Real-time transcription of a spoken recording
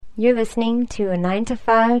You're listening to a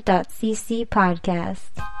 9to5.cc podcast.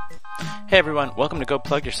 Hey everyone, welcome to Go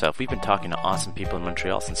Plug Yourself. We've been talking to awesome people in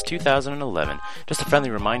Montreal since 2011. Just a friendly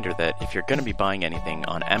reminder that if you're going to be buying anything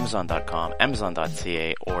on Amazon.com,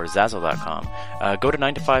 Amazon.ca, or Zazzle.com, go to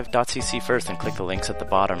 9to5.cc first and click the links at the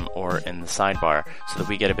bottom or in the sidebar so that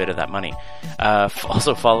we get a bit of that money.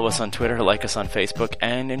 Also follow us on Twitter, like us on Facebook,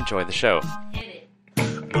 and enjoy the show.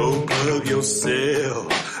 Go plug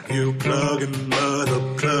yourself, you plug another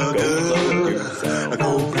plugger.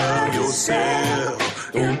 Go plug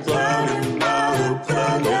yourself, you plug another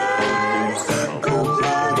plugger. Go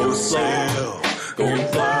plug yourself, you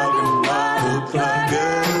plug another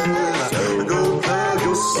plugger. Go plug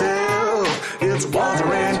yourself, it's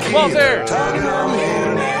Walter and Keith. Walter! Talking on the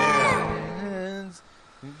internet.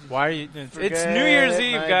 Why are you? It's New Year's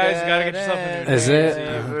Eve, guys. You gotta get yourself a New Is Year's it?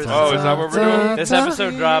 Eve. Oh, is that what we're doing? This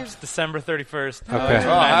episode drops December 31st. Okay.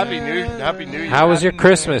 Oh, Happy New Year. How was your Happy New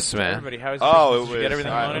Christmas, Year, man? everybody. How was your Oh, Christmas? it Did you get was.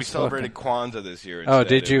 everything on We it? celebrated Kwanzaa this year. Oh, instead.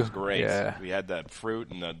 did you? It was great. Yeah. We had that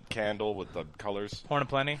fruit and the candle with the colors. Horn of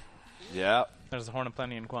Plenty. Yeah. There's a Horn of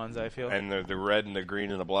Plenty in Kwanzaa, I feel. And the red and the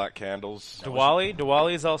green and the black candles.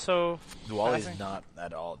 Diwali is also... Diwali's not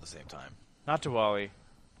at all at the same time. Not Diwali.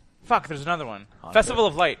 Fuck, there's another one. Festival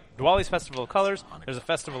of Light. Diwali's Festival of Colors. There's a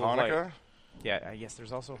Festival of Light. Hanukkah? Yeah, yes,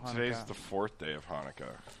 there's also Hanukkah. Today's the fourth day of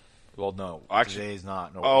Hanukkah. Well, no. Actually- Today's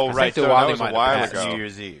not. No, Oh, I right. think So Diwali that was a might while have passed ago. New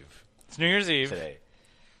Year's Eve It's New Year's Eve. today.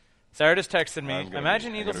 Sarah just texted me, I'm gonna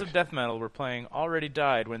imagine be- I'm Eagles gonna- of Death Metal were playing Already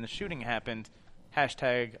Died when the shooting happened.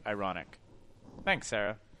 Hashtag ironic. Thanks,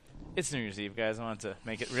 Sarah. It's New Year's Eve, guys. I wanted to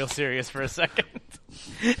make it real serious for a second.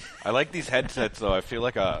 I like these headsets, though. I feel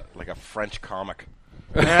like a French comic.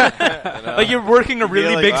 Like you're working a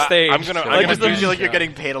really like, big stage. I'm gonna like use- feel like you're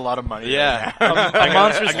getting paid a lot of money. Yeah. a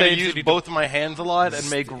monster I'm going to stage. use both of my hands a lot and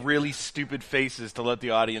make really stupid faces to let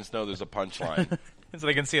the audience know there's a punchline. so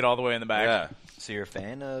they can see it all the way in the back. Yeah. So you're a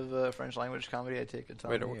fan of French language comedy, I take it,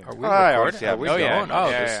 Tommy? Wait, are we I recording? obviously Are have we it. Oh, yeah. going? Oh,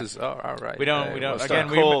 Yeah, this yeah. is... Oh, all right. We don't. We'll Again, start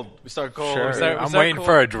we cold. We start cold. Sure. start- we I'm start waiting cold.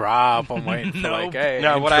 for a drop. I'm waiting for No. like, hey,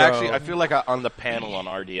 No, what intro. I feel like on the panel on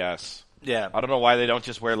RDS. Yeah. I don't know why they don't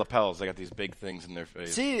just wear lapels. They got these big things in their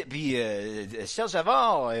face. Si, puis Serge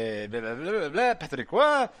Savant, blablabla, Patrick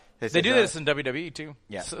Roy. They do this in WWE too.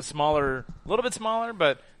 Yeah. Smaller, a little bit smaller,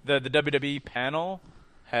 but the WWE panel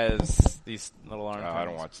has these little arm. I don't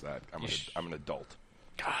things. watch that. I'm an adult.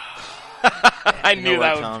 I You knew know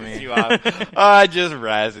that what, would Tommy? piss you off. I just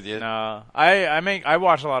razzed you. No, I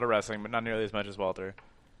watch a lot of wrestling, but not nearly as much as Walter.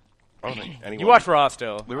 I don't think anyone. You watch Raw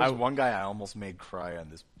still. There was one guy I almost made cry on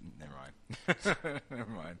this. Never mind. Never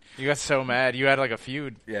mind. You got so mad. You had like a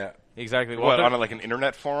feud. Yeah. Exactly. What, Walter? on like an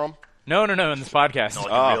internet forum? No, in this podcast. No,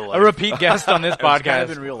 like Oh. in real life. A repeat guest on this It's kind podcast.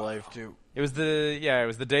 of in real life, too. It was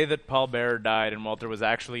the day that Paul Bearer died, and Walter was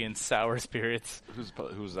actually in sour spirits.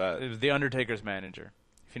 Who's that? It was the Undertaker's manager.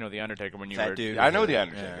 If you know the Undertaker, when you Fat were dude. I know the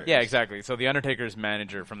Undertaker. Yeah, exactly. So the Undertaker's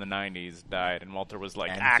manager from the '90s died, and Walter was like,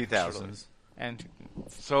 And actually- 2000s. And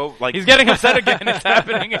So like he's getting upset again. It's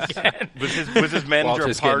happening again. was his manager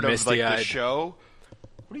Walter's part getting of like the misty-eyed. show?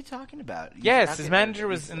 What are you talking about? Yes, his manager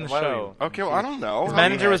was in the Why show. Okay, well I don't know. His How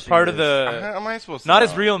manager many- was part of How the, am I supposed to not know?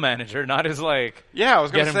 his real manager, not his like. Yeah, I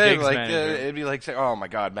was gonna Get him say gigs like manager. it'd be like say, oh my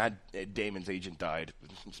god, Matt Damon's agent died.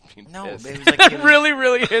 No, Pissed. it was like That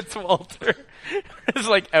really hits Walter. It's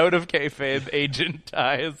like out of kayfabe agent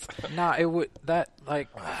ties. Nah, it would... That, like,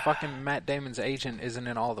 fucking Matt Damon's agent isn't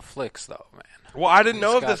in all the flicks, though, man. Well, I didn't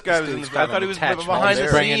know if Got- this guy was in dude's the. I got thought an he was attachment. behind the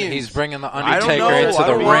scenes. He's bringing the I don't Undertaker know. into I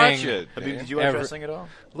the don't watch ring. it. Habib, did you watch wrestling at all?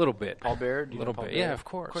 A little bit. Paul Bear? Do you know little Paul bit. Bear? Yeah, of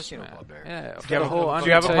course. Of course you know man. Paul Bear. Yeah, Do you the have a- whole do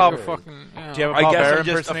you have a Undertaker Paul- fucking... Do you have a I Paul guess Bear I'm just a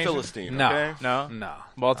impersonation? Philistine. No. Okay? No? No.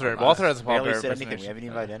 Walter has a Paul Barely Bear said anything. We impersonation. haven't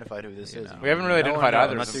even identified who this is. We haven't really No identified one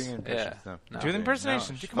either. I'm of not them. doing Yeah. impressions. No. No. Do the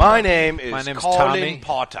impersonation. No. Come on. My name is My name's Colin Tommy.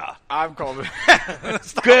 Potter. I'm called.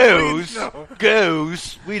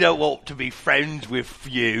 Goose, we don't want to be friends with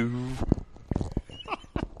you.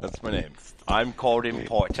 That's my name. I'm Colin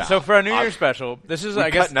Potter. So for our New Year's special, this is, I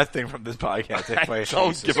guess, cut nothing from this podcast. I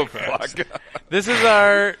don't give a fuck. this is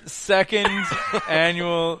our second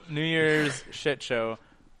annual New Year's shit show.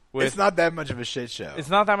 It's not that much of a shit show. It's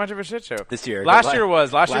not that much of a shit show. This year. Last year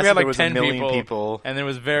was. Last year we had there like was 10 a million people. and it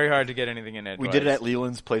was very hard to get anything in it. We did it at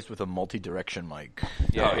Leland's place with a multi-direction mic.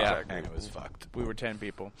 Yeah. And it was fucked. We were 10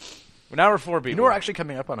 people. Now we're 4 people. You know, we're actually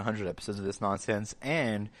coming up on 100 episodes of this nonsense,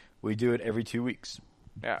 and we do it every 2 weeks.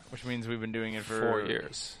 Yeah, which means we've been doing it for 4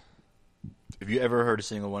 years. Have you ever heard a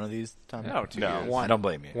single one of these? Tommy? No, 2 No. years. I don't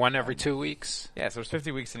blame you. One every 2 weeks. Yeah, so it's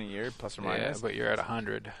 50 weeks in a year, plus or minus. Yeah, but you're at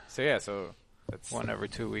 100. So yeah, so 1 every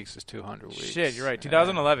 2 weeks is 200 weeks. Shit, you're right.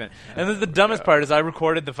 2011. And then the dumbest part is I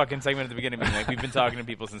recorded the fucking segment at the beginning, being like, we've been talking to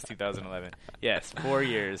people since 2011. Yes, 4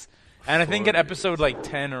 years. And I think at episode like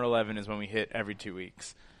 10 or 11 is when we hit every 2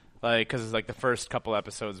 weeks. Like, because it's like the first couple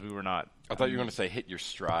episodes we were not. I thought you were going to say hit your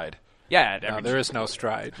stride. Yeah, No, there is no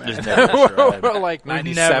stride, man. There's never a stride. We're like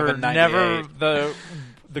 97, 98. never the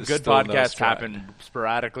There's good still no podcasts stride. happen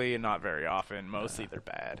sporadically and not very often. Mostly they're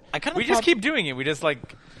bad. I Just keep doing it. We just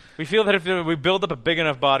like we feel that if we build up a big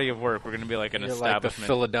enough body of work, we're going to be like an You're like the establishment.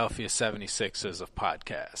 Philadelphia 76ers of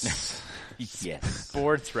podcasts. Yes.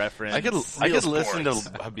 Sports reference. I could Real listen to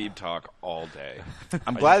sports. Habib talk all day.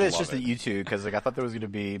 I'm glad that it's just that you two, because like I thought there was going to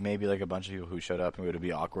be maybe like a bunch of people who showed up and it would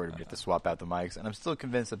be awkward and we have to swap out the mics, and I'm still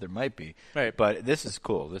convinced that there might be. Right. But this is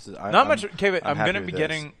cool. This is Not much. Okay, wait, I'm happy going to be with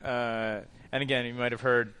this. getting. And again, you might have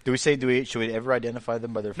heard Should we ever identify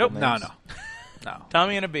them by their full Nope. names? No.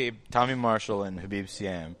 Tommy and Habib. Tommy Marshall and Habib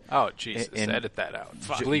Siam. Oh, Jesus. Edit that out.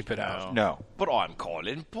 Bleep it out. No. But I'm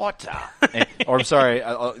calling Potter. Or I'm sorry,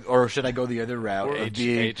 or should I go the other route Or of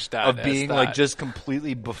being, H dot of S being dot. like just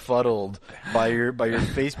completely befuddled by your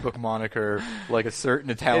Facebook moniker, like a certain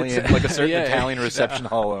Italian, Yeah. Italian reception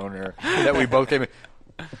hall owner that we both came in.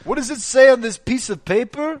 What does it say on this piece of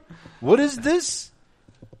paper? What is this?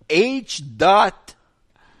 H dot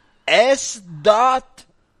S dot.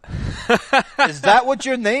 Is that what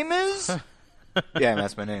your name is? Yeah,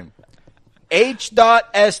 that's my name. H dot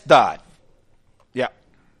S dot. Yeah.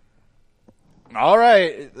 All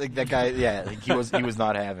right, like that guy. Yeah, like he was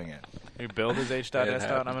not having it. You build his H.S.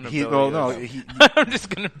 I'm going to He, build well, yours. no, I'm just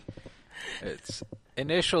going to. It's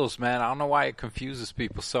initials, man. I don't know why it confuses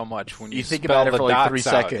people so much when you, You think spell about it the for like dots 3 out.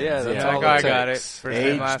 seconds. Yeah, that's Yeah. all I it got it. takes. First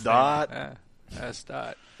name, H last dot. Yeah, S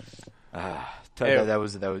dot. That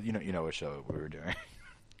was you know what show we were doing.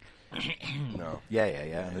 No. Yeah.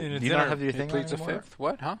 In Do a you dinner. not have your He thing on pleads a anymore? fifth.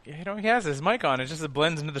 What? Huh? Yeah, he has his mic on. It just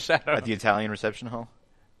blends into the shadow. At the Italian reception hall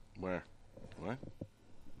Where? What?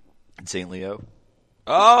 in St. Leo.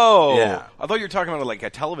 Oh, Yeah. I thought you were talking about like a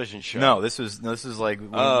television show. No, this is like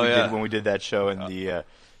when we did that show and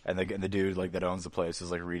the dude like that owns the place is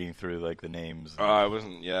like reading through like the names. I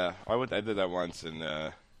wasn't. Yeah, I did that once, and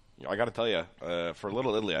I got to tell you, for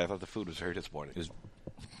Little Italy, I thought the food was very disappointing.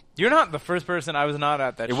 You're not the first person. I was not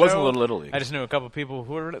at that show. It wasn't Little Italy. I just knew a couple people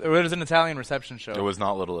who were. It was an Italian reception show. It was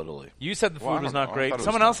not Little Italy. You said the food Well, I was don't not know. I great. thought it was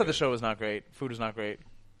Someone not else said the good. show was not great. Food was not great.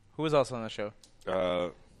 Who was also on the show?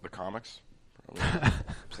 The comics.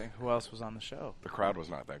 Saying who else was on the show? The crowd was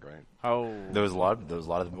not that great. Oh, There was a lot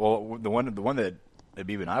of well, the one that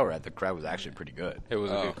Habib and I were at, the crowd was actually pretty good. It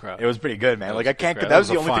was a good crowd. It was pretty good, man. That Like was I a good can't. crowd. That was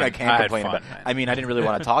That the was only thing fun. I I can't had complain fun, about. man. I mean, I didn't really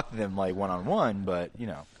want to talk to them like one on one, but you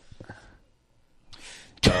know.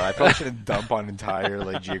 I probably shouldn't dump on entire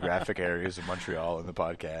like geographic areas of Montreal in the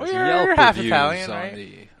podcast. Well, you're half Italian,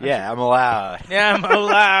 right? Yeah, I'm allowed. Yeah, I'm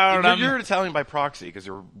allowed. You're Italian by proxy because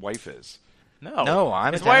your wife is. No,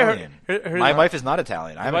 I'm It's why Italian. her My wife is not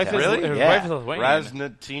Italian. I'm wife is- Italian. her Yeah. wife is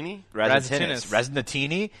Lithuanian. Raznatini? Raznatinis.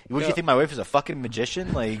 Raznatini? What do you think? My wife is a fucking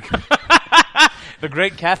magician? Like The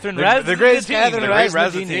great Catherine the great Catherine the great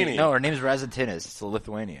Raznatini. Raznatini. No, her name's Razatinis. It's a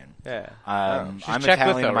Lithuanian. Yeah. I'm Czech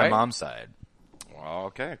Italian Litho, on my right? mom's side. Well,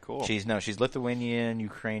 okay, cool. She's Lithuanian,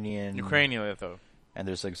 Ukrainian, Ukrainian, though. and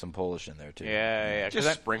there's like some Polish in there too. Yeah.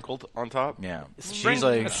 Just sprinkled on top. Yeah. She's She's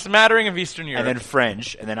like, a smattering of Eastern Europe. and then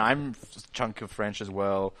French, and then I'm a chunk of French as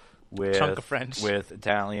well. With Chunk of French. with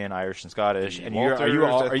Italian, Irish, and Scottish. And Walter's are you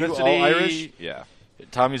all ethnicity. Irish? Yeah.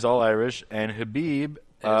 Tommy's all Irish, and Habib,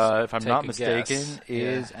 if I'm take not a mistaken, guess.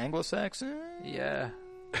 is Anglo-Saxon. Yeah.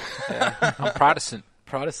 I'm Protestant.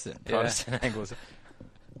 Protestant Yeah. Anglo-Saxon.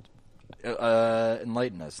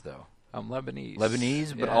 Enlighten us, though. I'm Lebanese.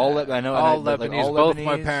 Lebanese, but Yeah. all I know all like, Lebanese. all Both Lebanese,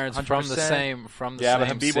 my parents from the 100%. same from the Yeah, same but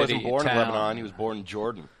Habib city, wasn't born in town. Lebanon. He was born in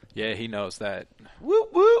Jordan. Yeah, he knows that. Woo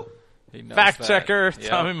woo. He knows Fact that. checker, Yeah.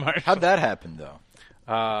 Tommy Marshall. How'd that happen, though?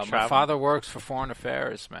 My Travel? father works for foreign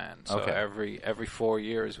affairs, man. So Okay. every 4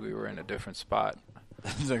 years we were in a different spot.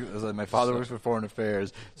 It was like my father works for foreign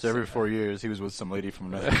affairs, so every 4 years he was with some lady from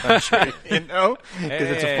another country, you know, because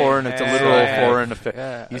it's a literal foreign affair.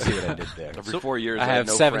 Yeah. You see what I did there? Every 4 years, I had have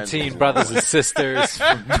no 17 friends. brothers and sisters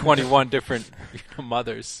from 21 different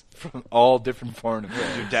mothers. From all different foreign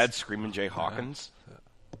affairs. Your dad screaming Jay Hawkins.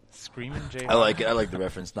 Screaming J. I like it. I like the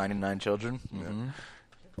reference. 99 children. Mm-hmm.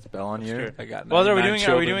 Spell on you. I got Well, are we 99 doing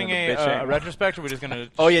children and a bitch ain't- retrospect, or are we just gonna?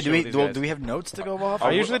 Oh yeah. show Do we these guys? do we have notes to go off?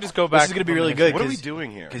 I usually just go back. This is going to be from really the- good. What are we 'cause-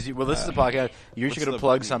 doing here? Because this is a podcast. You're usually going the- to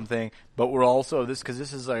plug something, but we're also this because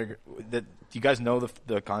this is like that. you guys know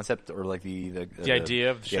the concept or like the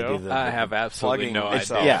idea of the show? I have absolutely no Plugging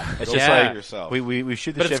idea. Yeah, it's just Yeah. like yourself. we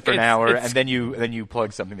shoot the But shit for an it's- hour, it's- and then you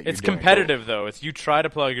plug something that It's you're doing. competitive though. It's you try to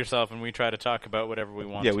plug yourself, and we try to talk about whatever we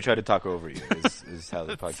want. Yeah, we try to talk over you. Is how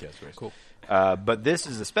the podcast works. Cool. But this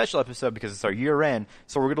is a special episode because it's our year end,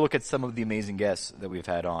 so we're going to look at some of the amazing guests that we've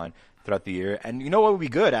had on throughout the year. And you know what would be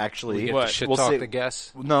good, actually? We get What? to shit We'll talk say- the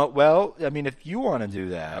guests. No, well, I mean, if you want to do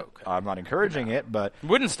that, Okay. I'm not encouraging it, but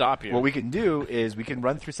Wouldn't stop you. what we can do is we can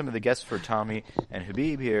run through some of the guests for Tommy and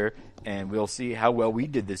Habib here, and we'll see how well we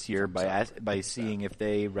did this year by seeing if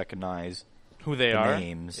they recognize Who they the are.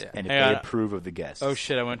 names Yeah. and if Hang they on. approve of the guests. Oh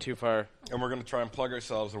shit! I went too far. And we're going to try and plug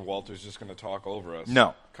ourselves, and Walter's just going to talk over us.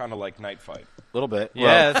 No. Kind of like Night Fight. A little bit. Yeah,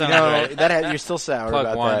 well, that sounds you know, right. you're still sour Plug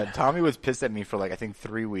about one. that. Tommy was pissed at me for like I think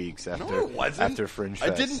 3 weeks after No, it wasn't. after Fringe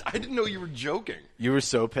I Fest. didn't know you were joking. You were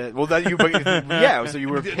so pissed. Well, that you yeah. So you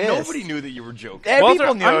were pissed. Nobody knew that you were joking. Eh, Walter,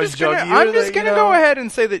 people knew I I'm was just gonna, joking. You were I'm just like, gonna you go know- ahead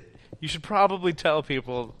and say that you should probably tell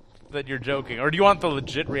people that you're joking, or do you want the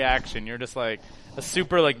legit reaction? You're just like a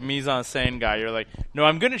super like mise-en-scène guy. You're like, no,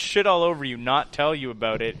 I'm gonna shit all over you, not tell you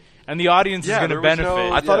about it, and the audience Yeah, is there gonna was no-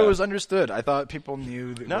 benefit. I thought Yeah. it was understood. I thought people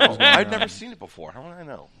knew. That No, what was going I'd on. never seen it before. How would I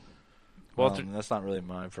know? Walter, That's not really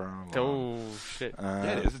my problem. oh shit! Yeah,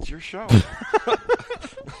 it is. It's your show.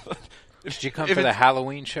 Did you come if to the it's-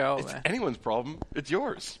 Halloween show? It's anyone's problem. It's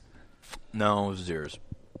yours. No, it was yours.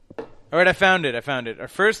 All right, I found it. Our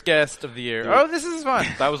first guest of the year. Oh, this is fun.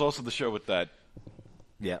 That was also the show with that.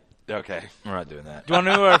 Yeah, Okay. we're not doing that. Do you want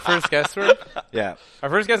to know who our first guests were? Yeah, Our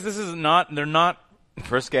first guest. This is not. They're not.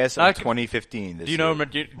 first guest of Not- 2015. This Do you know?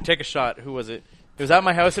 year. Take a shot. Who was it? It was at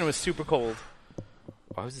my house and it was super cold.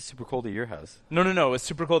 Why was it super cold at your house? No. It was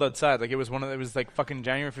super cold outside. Like it was it was like fucking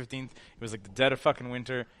January 15th. It was like the dead of fucking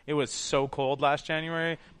winter. It was so cold last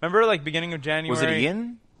January. Remember, like beginning of January. Was it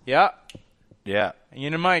Ian? Yeah, Yeah,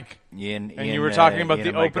 Ian and Mike. Ian. And you were talking about Ian the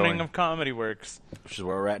and Mike opening going, of Comedy Works which is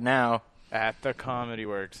where we're at now. at the Comedy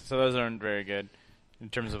Works. So those aren't very good in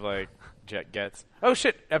terms of like jet gets. Oh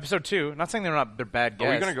shit! Episode 2. Not saying they're bad guests.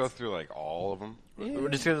 Are we going to go through like all of them? We're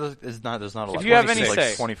just gonna, there's not a lot. If you have any 26,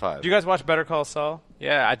 say, 25. do you guys watch Better Call Saul?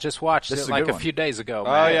 Yeah, I just watched This it is a like good a one. few days ago.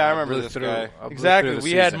 Oh, man. yeah, I I remember blew this through- guy. I blew Exactly. through the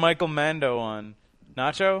We had season. Michael Mando on.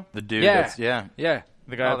 Nacho, the dude. Yeah. That's, yeah. Yeah,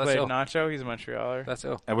 the guy Oh, who that's played ill. Nacho. He's a Montrealer. That's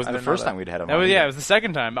ill. It wasn't I the didn't know first that. time we'd had him. That on was either. yeah. It was the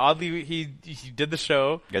second time. Oddly, he did the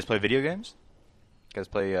show. You guys play video games? You guys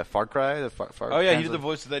play Far Cry? The Far Oh, yeah, he kinds did the of-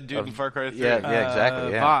 voice of that dude in Far Cry 3. Yeah,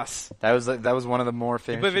 exactly. Yeah. Voss. That was one of the more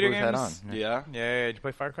famous play video people we've had on. games? Yeah. Yeah. Did you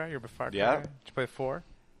play Far Cry? You're a Far Cry. Yeah. Guy? Did you play 4?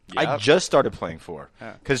 I just started playing 4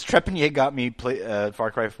 Yeah. because Trepanier got me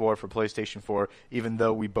Far Cry 4 for PlayStation 4, even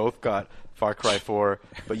though we both got Far Cry 4,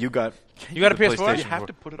 but you got You got a the PS4? You PlayStation have 4.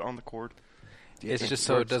 to put it on the cord. It's just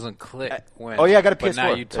so it doesn't click. When, Oh, yeah, I got a But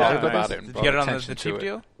now PS4. you talk Yeah. about it. Did And you brought get it on the attention cheap to it.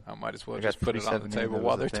 deal? I might as well I got just put it on the 370, table that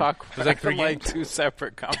while was they're the thing. talking. Was it like They're 3 like games? two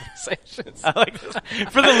separate conversations. I like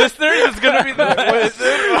for the listener, it's gonna be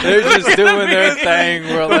They're just doing their thing.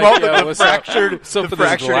 We're like, yo, what's up? What's up the with this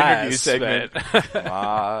fractured interview glass, segment. man?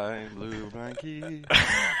 My blue blankie.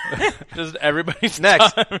 just everybody's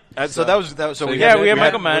Next. time. So that was so we Yeah, had, we had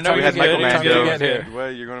Michael had, Mando. We had He's Michael good. Anytime you Mando. get here. What,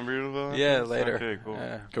 you're going to Burrito? Yeah, later. Okay, cool.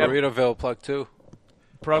 Burritoville plug 2.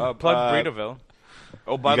 Plug Burritoville.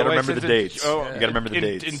 Oh, by You the gotta way, remember the since it's- dates. Oh, You gotta remember the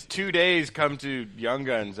dates. In 2 days, come to Young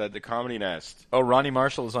Guns at the Comedy Nest. Oh, Ronnie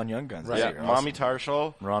Marshall is on Young Guns. this Yeah, year. Mommy Awesome.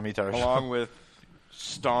 Tarshall, Rami Tarshall. along with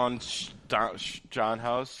John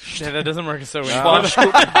House, Yeah, that doesn't work so No. well.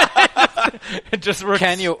 It just works.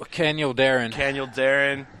 Caniel Darren. Daniel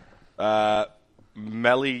Darren,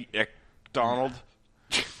 Melly McDonald.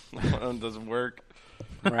 That one doesn't work.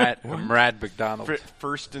 Mrad McDonald.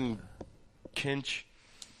 First and Kinch.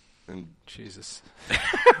 And Jesus.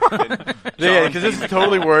 Yeah, because this is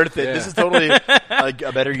totally worth it. Yeah. This is totally like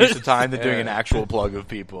a better use of time than doing an actual plug of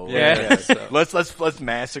people. Yeah. So- Let's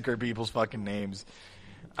massacre people's fucking names.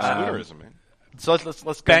 Scooterism, man. So let's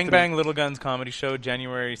go Bang through- Bang Little Guns comedy show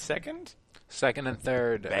January 2nd. Second and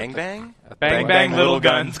third. Bang Bang? Bang Bang Little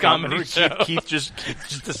Guns comedy show. Keith just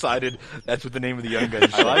decided that's what the name of the Young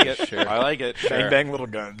Guns. I like it. Sure. I like it. Bang Bang Little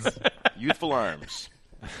Guns. Youthful Arms.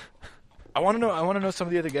 I want to know some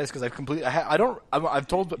of the other guys because I've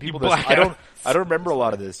told people this. black I out. don't remember a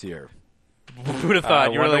lot of this year. Who would have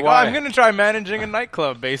thought? You were wonder like, why. I'm going to try managing a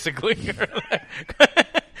nightclub, basically.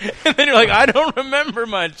 And then you're like, I don't remember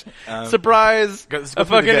much. Surprise! let's go A through the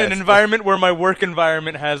fucking an guests. environment where my work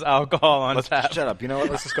environment has alcohol on Let's tap. shut up. You know what?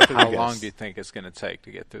 Let's just go through How the long guests. do you think it's going to take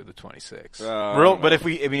to get through the 26? But if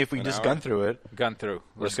we just hour? gun through it, Gun through.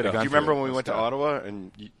 Let's get a go. gun Do you remember through it. when we went to Let's go. Ottawa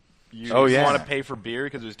and You Oh, didn't yeah. want to pay for beer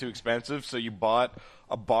because it was too expensive, so you bought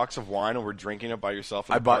a box of wine and were drinking it by yourself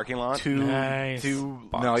in I the bought parking lot. Nice. two.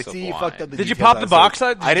 Box No, of see, you wine. fucked up. The Did you details pop on the story. box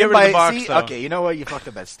out? Did I you didn't get rid of buy. the box, see, though? okay, you know what? You fucked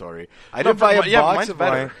up that story. I didn't buy a yeah, box mine's of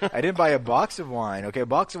better. wine. I didn't buy a box of wine. Okay, a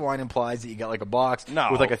box of wine implies that you get like a box No.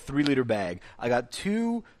 with like a 3-liter bag. I got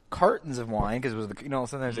 2 cartons of wine because it was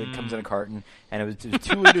sometimes it comes in a carton and it was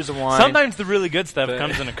 2 liters of wine. Sometimes the really good stuff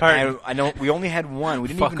comes in a carton. I know we only had one. We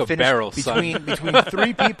didn't Fuck even a finish barrel, son. between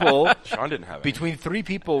 3 people. Sean didn't have it. Between 3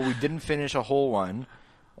 people, we didn't finish a whole one,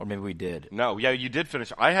 or maybe we did. No, yeah, you did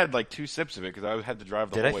finish. I had like 2 sips of it because I had to drive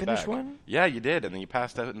the Did whole I way finish back. one? Yeah, you did, and then you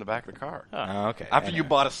passed out in the back of the car. Oh, okay. After you Anyway.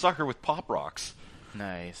 bought a sucker with Pop Rocks.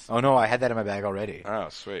 Nice. Oh no, I had that in my bag already Oh,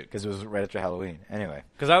 sweet. because it was right after Halloween. Anyway.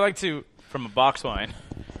 Because I like to, from a box wine,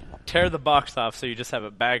 tear the box off so you just have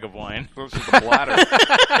a bag of wine. This is the bladder.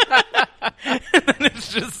 And then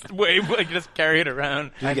it's just you just carry it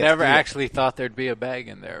around. I get never through it. actually thought there'd be a bag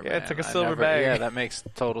in there. Yeah, it's man. like a I silver never- bag. Yeah, that makes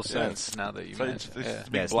total sense now that you So mentioned it's it.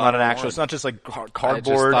 a big Yeah, it's bladder not an of actual. wine. It's not just like I just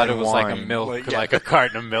cardboard. thought it and was like a wine. milk, like a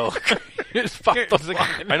carton of milk. Just fuck the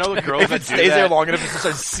wine. I know the girls If that it do stays there that, long enough, it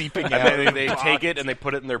starts seeping and out. then they take it and they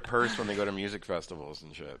put it in their purse when they go to music festivals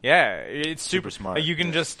and shit. Yeah, it's super smart. Like, you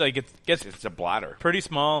can just like it gets It's a bladder. pretty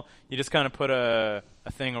small. You just kind of put a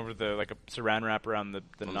thing over the like a saran wrap around the On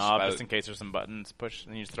the knob spout. just in case there's some buttons push,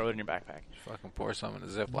 and you just throw it in your backpack. Fucking pour some in a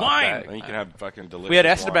Ziploc Wine! bag. And you can have fucking delicious We had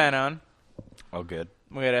Esteban wine. on. Oh, good.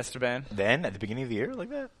 We had Esteban. Then at the beginning of the year, like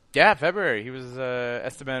that, Yeah, February. He was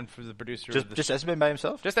Esteban for the producer. of the just Esteban by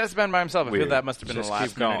himself. just Esteban by himself. I feel Weird. that must have been Just a last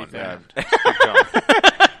keep going, minute thing. Yeah. Keep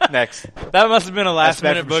going. Next, That must have been a last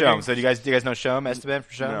Esteban minute from booking. Shom. So do you guys know Shom? Esteban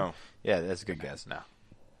from Shom? No. Yeah, that's a good guess. No.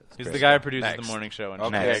 He's great. the guy who produces Next. the morning show. And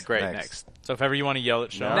Okay. Okay, Next, great. next. Next. So if ever you want to yell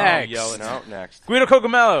at Sean, Next. yell at No, next. Guido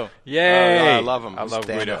Cocomello. Yay! I love him. I love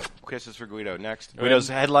Stand Guido. up. Kisses for Guido. Next. Guido's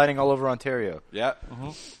headlining all over Ontario. Yeah.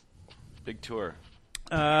 Big tour.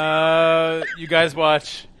 You guys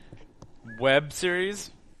watch web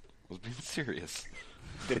series? I was being serious.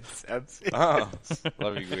 The Oh.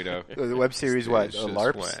 Love you, Guido. web series, what? It's just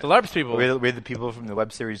LARPs? wet. The LARPs people. We had the people from the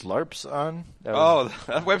web series LARPs on. That was-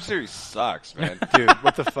 Oh, that web series sucks, man. dude,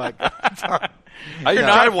 what the fuck? I You're tried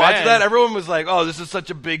not to a watch fan. that. Everyone was like, "Oh, this is such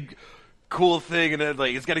a big, cool thing," and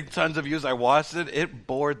it's getting tons of views. I watched it. It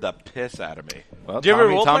bored the piss out of me. Well, Did you ever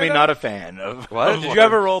Tommy, role Tommy play that? not a fan of What? Did you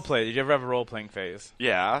ever role play? Did you ever have a role playing phase?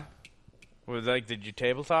 Yeah. Was like, did you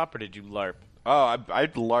tabletop or did you LARP? Oh, I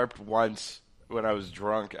LARPed once when I was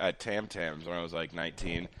drunk at Tam Tams when I was like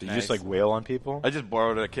 19. Did you just like wail on people? I just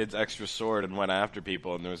borrowed a kid's extra sword and went after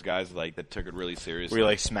people, and there was guys like that took it really seriously. Were you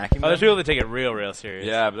like smacking Oh, them? there's people that take it real serious.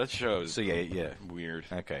 Yeah, but that shows So yeah. weird.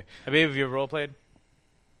 Okay. Habib, have you ever role played?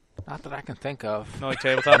 Not that I can think of. No, like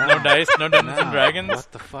tabletop, no dice, no Dungeons and No. Dragons.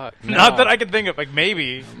 What the fuck? Not No. that I can think of. Like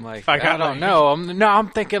maybe. I'm like, if I I got don't like- know. I'm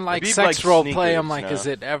thinking like Habib sex likes role sneakers, play. I'm like, no. is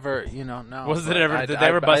it ever? No. Was it But ever- did they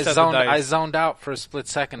ever bust out the zoned, dice? I zoned out for a split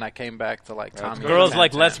second. I came back to like Tommy. Girls Tam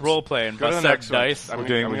like less Tams. role play and Go to bust the out next one. dice. I'm We're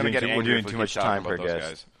doing gonna get angry if we too keep much talking time per about those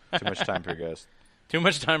guest. Too much time per guest. Too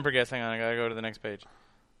much time per guest. Hang on, I gotta go to the next page.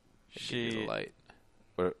 Give you the light.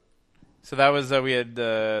 So that was we had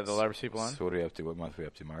the LARPs people on. So what are we up to? What month are we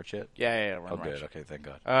up to? March yet? Yeah, we're Oh, on March. good. Okay, thank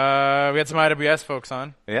God. We had some IWS folks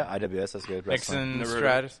on. Yeah, IWS. That's good. Wrestling. Nixon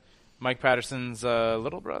Stratus, Mike Patterson's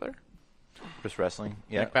little brother, Just wrestling.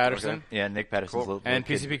 Yeah. Nick Patterson, Yeah, Nick Patterson's Cool. little and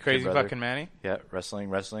kid- PCP kid Crazy brother. fucking Manny. Yeah,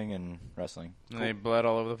 wrestling, and wrestling. And they bled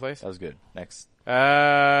all over the place. That was good. Next.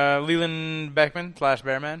 Leland Beckman /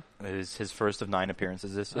 Bearman. It is his first of 9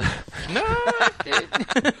 appearances this year. No,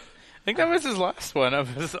 I think that was his last one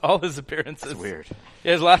of all his appearances. That's weird.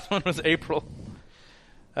 Yeah, his last one was April.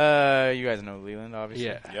 You guys know Leland, obviously.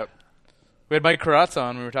 Yeah. Yep. We had Mike Karatz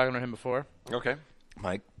on. We were talking about him before. Okay.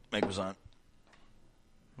 Mike was on.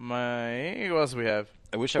 Mike, who else do we have?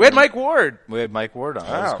 I wish We had Mike Ward. We had Mike Ward on.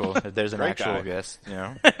 That was Wow. cool. If there's an Great actual guy. guest, you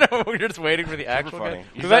know. No, we're just waiting for the Super actual funny. guy.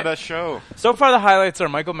 He's We've at had- that show. So far, the highlights are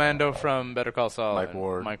Michael Mando from Better Call Saul. Mike and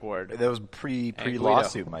Ward. Mike Ward. That was pre Guido.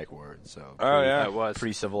 lawsuit Mike Ward. So Oh, yeah. That was.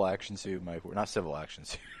 pre civil action suit Mike Ward, not civil action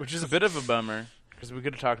suit. Which is a bit of a bummer because we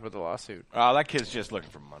could have talked about the lawsuit. Oh, that kid's just looking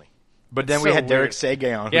for money. But then It's we so had Derek weird.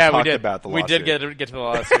 Sagan on. Who Yeah, we talked did. about the We lawsuit. did get to the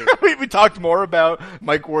lawsuit. we talked more about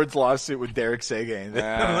Mike Ward's lawsuit with Derek Sagan. Than,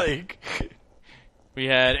 Yeah. like, We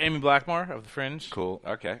had Amy Blackmore of The Fringe. cool.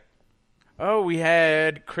 Okay. Oh, we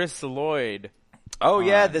had Chris Lloyd. Oh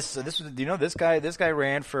yeah, this was this guy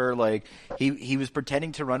ran for like he was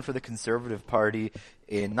pretending to run for the Conservative Party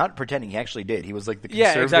in not pretending he actually did. He was like the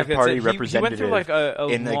Yeah, Conservative exactly, that's Party it. He went representative through, like, a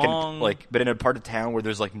in long- but in a part of town where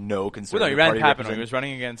there's like no Well, Conservative no, he ran Party Papineau. He represent- was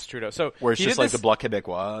running against Trudeau. So where it's he just did like this, the Bloc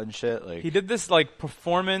Québécois and shit. Like He did this like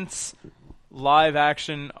performance live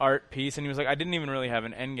action art piece, and he was like, I didn't even really have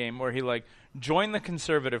an end game, where he like joined the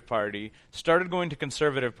Conservative Party, started going to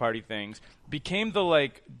Conservative Party things, became the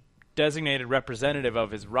like designated representative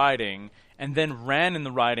of his riding, and then ran in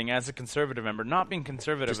the riding as a Conservative member, not being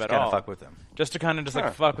Conservative Just at to kind all. of fuck with them. Just to kind of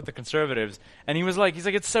like fuck with the Conservatives. And he was like,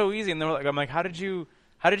 it's so easy. And they were like, I'm like, how did you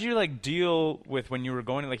like deal with when you were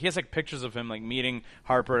going? Like, he has like pictures of him like meeting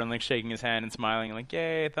Harper and like shaking his hand and smiling and like,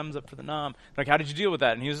 yay, thumbs up for the nom. Like, how did you deal with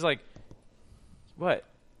that? And he was like, what?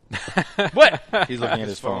 What? He's looking at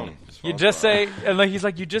his phone. You just say, and like he's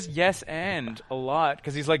like, you just yes and a lot,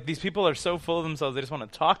 because he's like, these people are so full of themselves, they just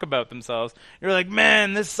want to talk about themselves. You're like,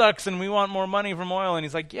 man, this sucks, and we want more money from oil, and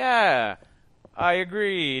he's like, yeah, I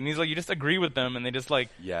agree, and he's like, you just agree with them, and they just like,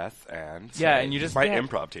 Yes, and yeah, and you just my yeah,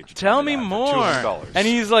 improv teacher. tell told me that for more. $200. And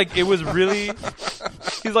he's like, it was really,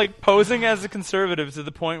 he's like posing as a conservative to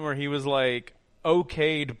the point where he was like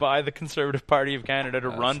okayed by the Conservative Party of Canada to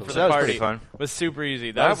run for the That was party. pretty fun. Was super easy.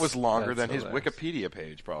 That was longer that's than his hilarious. Wikipedia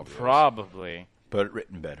page, probably. probably. But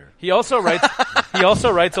written better. He also writes. He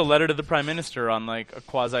also writes a letter to the Prime Minister on like a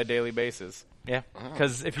quasi daily basis. Yeah.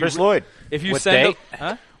 Because if Chris you Lloyd. if you What send date?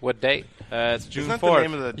 huh? What date? It's June Isn't that the 4th.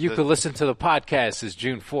 name of the? You the- could listen to the podcast. Is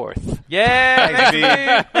June 4th.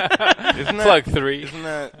 Yeah, Isn't that, Plug 3. Isn't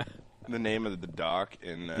that the name of the doc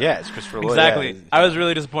in? Yeah, it's Christopher Lloyd. exactly. Yeah. I was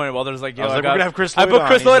really disappointed. Well, there's like, yo, I was like, got, we're gonna have Chris I Lloyd put on.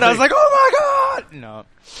 Chris He's Lloyd. I like- was like, oh my god, no,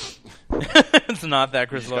 it's not that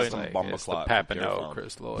Chris He's got Lloyd. some It's the bumbleclot. Papineau,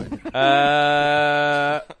 Chris Lloyd.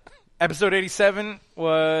 Episode 87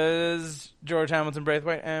 was George Hamilton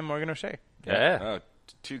Braithwaite and Morgan O'Shea. Yeah. Oh,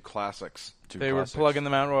 two classics. They were plugging the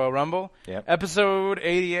Mount Royal Rumble. Yep. Episode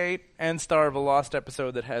 88 and star of a lost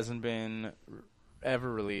episode that hasn't been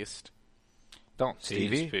ever released. Don't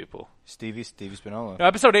Stevie? tease people. Stevie Spinola. No,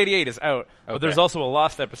 episode 88 is out, but there's also a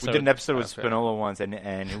lost episode. We did an episode with Okay. Spinola once, and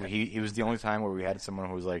he was the only time where we had someone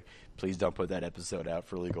who was like, "Please don't put that episode out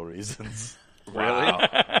for legal reasons." Really?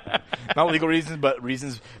 Not legal reasons, but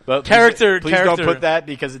reasons. But Character- Please character. don't put that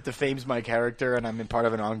because it defames my character, and I'm in part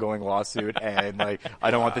of an ongoing lawsuit, and like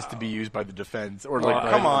I don't want this to be used by the defense or like.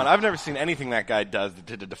 Come on, I've never seen anything that guy does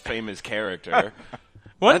to defame his character.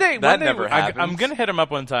 One That- day, that one day never I'm happens. going to hit him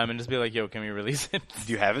up one time and just be like, yo, can we release it?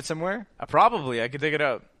 Do you have it somewhere? Probably. I could dig it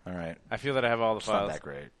out. All right, I feel that I have all the it's not files. that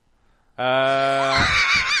great.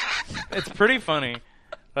 It's pretty funny.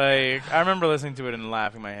 Like, I remember listening to it and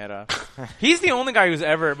laughing my head off. He's the only guy who's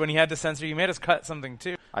ever, when he had to censor, he made us cut something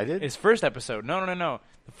too. I did. His first episode. No.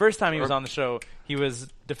 The first time he was on the show, he was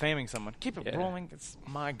defaming someone. Keep it Yeah. rolling. It's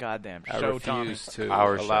my goddamn I show, Tommy. refuse to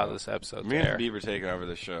Our allow show. this episode Me to and air. Habib are taking over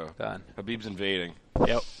the show. Done. Habib's invading,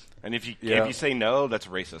 Yep. and if you Yeah. say no, that's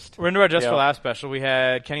racist. We're into our Just for Yeah. Laughs special. We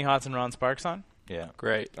had Kenny Hotz and Ron Sparks on. Yeah.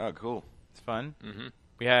 Great. Oh, cool. It's fun. Mm-hmm.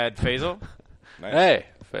 We had Faisal. Nice. Hey,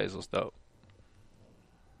 Faisal's dope.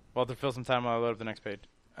 Walter, fill some time while I load up the next page.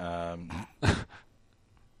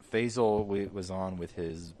 Faisal was on with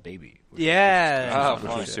his baby. Yeah. Which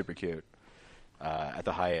was super cute. At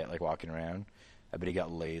the Hyatt, like walking around. I bet he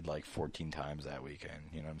got laid like 14 times that weekend.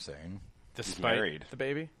 You know what I'm saying? Despite married. the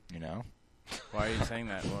baby. You know? Why are you saying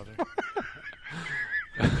that, Walter?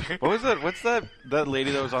 What was that? What's that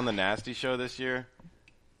lady that was on the Nasty Show this year?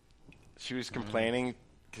 She was complaining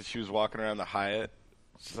because she was walking around the Hyatt.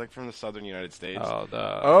 She's like from the southern United States. Oh,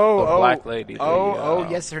 the black lady.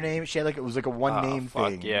 Yes, her name. She had like it was like a one name fuck,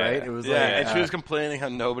 thing, yeah. right? It was Yeah, like and she was complaining how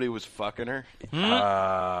nobody was fucking her.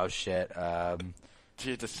 oh shit,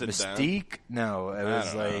 She had to sit down. Mystique. No, it was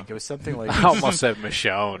don't like know. it was something like I almost said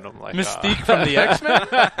Michonne. I'm like, Mystique from the X-Men?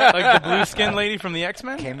 Like the blue skin lady from the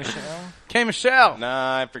X-Men? K. Michelle. K. Michelle.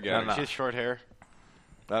 Nah, I forget. No. She has short hair.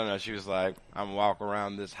 I don't know. She was like, I'm walking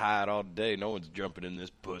around this Hyatt all day. No one's jumping in this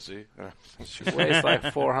pussy. she weighs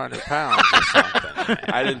like 400 pounds or something. Man.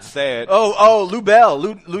 I didn't say it. Oh, Lou Bell,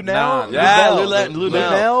 Lou Nell. No, yeah, Lou Lunell.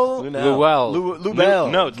 Nell. Luell. Lou Bell.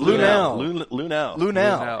 No, it's Lunell. Lunell. Lou Nell.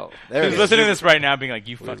 Lunell. There She's it is. listening to this right now being like,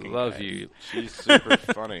 you We fucking love guys. you. She's super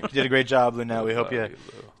funny. You did a great job, Lou Nell. We hope Love you you,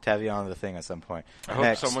 Lou. to have you on the thing at some point. I hope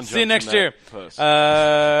Next. someone See you jumps next in year.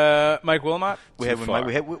 that puss. Mike Wilmot. we had Too Mike.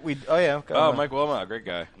 far. Oh yeah. Oh, Mike Wilmot, great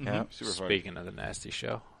guy. Yeah. Super funny. Speaking of the nasty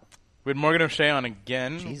show. We had Morgan O'Shea on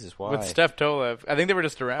again. Jesus, why? With Steph Tolev. I think they were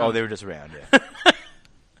just around. Oh, they were just around. Yeah.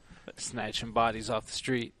 Snatching bodies off the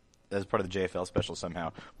street. That's part of the JFL special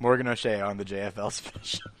somehow. Morgan O'Shea on the JFL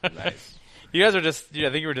special. Nice. You guys are just, I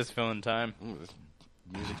think you were just filling time. Ooh, this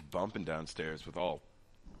music's bumping downstairs with all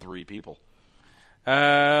three people.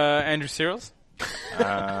 Andrew Searles.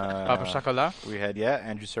 Papa Chocolat. We had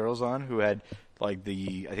Andrew Searles on, who had like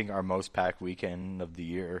I think our most packed weekend of the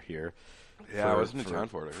year here. Yeah, I wasn't in town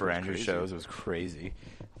for it. For It was Andrew's crazy. shows, it was crazy.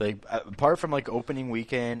 Like apart from like opening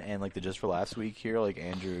weekend and like the Just for Last week here, like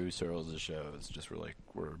Andrew Searles' shows just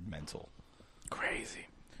were mental. Crazy.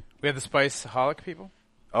 We had the Spice-holic people.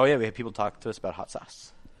 Oh yeah, we had people talk to us about hot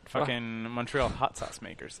sauce. Fucking Montreal hot sauce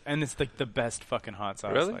makers, and it's like the best fucking hot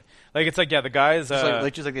sauce. Really? Like it's like the guy's Just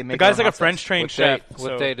like they the make guy's their like own a hot French sauce. trained What chef. date? What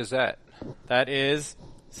so date is that? that is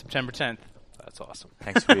September 10th. That's awesome.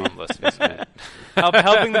 Thanks for I'm listening.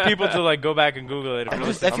 Helping the people to like go back and Google it. If you're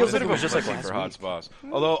listening. That feels like it was just like Pussy last for week. hot spots.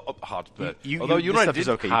 Although you know this what I stuff did is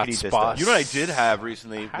okay. You hot can eat this spots. stuff. You know what I did have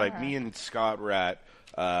recently? Like me and Scott were at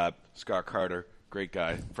Scott Carter, great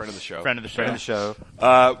guy, friend of the show. Friend of the show. Friend of the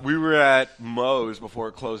show. We were at Moe's before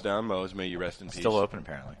it closed down. Moe's, may you rest in peace. Still open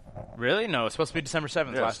apparently. Really? No, it's supposed to be December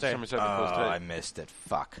 7th, Yeah, last day. December 7th Oh, closed today. I missed it.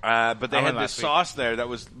 Fuck. But they I had went this last week. sauce there that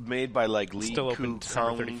was made by like Li Still open Ku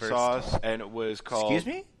December Kung 31st. sauce, and it was called.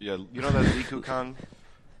 Excuse me? Yeah, you know that Li Ku Kung.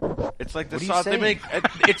 It's like the What are you sauce they saying? make.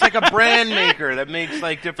 It's like a brand maker that makes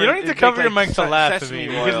like different. You don't need to it cover makes, your like, mic to laugh. sesame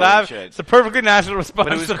Habib. oil You can and laugh. shit. It's a perfectly natural response.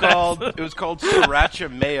 But it was to called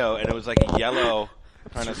sriracha mayo, and it was like a yellow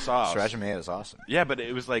kind of sauce. Sriracha mayo is awesome. Yeah, but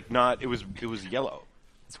it was like not. It was yellow,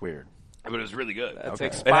 It's weird. but it was really good. That's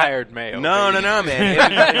expired mayo. No, baby.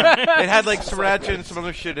 man. It had like sriracha and some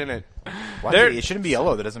other shit in it. Why There- it shouldn't be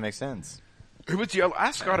yellow. That doesn't make sense. It was yellow.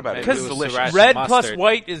 Ask Scott about it. It Because was was delicious. sriracha. red Mustard. plus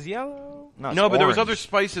white is yellow. No, No, but there was orange. other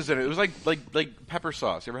spices in it. It was like pepper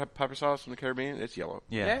sauce. You ever had pepper sauce from the Caribbean? It's yellow.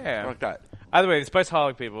 Yeah. Like that. Either way, the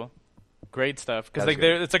Spice-holic people, great stuff. Because That's like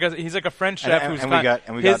good. it's like he's like a French chef And- who's and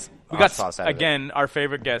we got hot sauce out of it. again our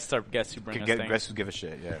favorite guests are guests who bring Could us get things. guys who give a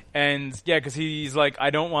shit. Yeah. And yeah, because he's like, I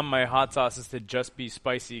don't want my hot sauces to just be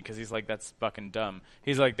spicy. Because he's like, that's fucking dumb.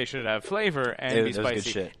 He's like, they should have flavor and It be was good spicy.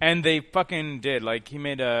 shit. And they fucking did. Like he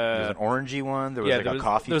made There was a an orangey one. There was like there a was,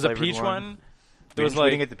 coffee. There was a flavored peach one. We There was didn't- we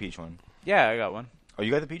like didn't get the peach one. yeah, I got one. Oh,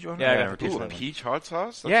 you got the peach one? Yeah, I got never the peach tasted Ooh, that peach hot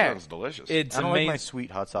sauce? That Yeah. sounds delicious. It's I don't amazing. like my sweet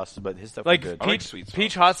hot sauces, but his stuff Like was good. I like peach, sweet sauce.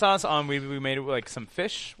 peach hot sauce on. We made it with, like some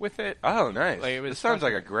fish with it. Oh, nice. Like, it was this sounds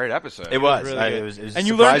fucking- like a great episode. It was. really I- good. it was And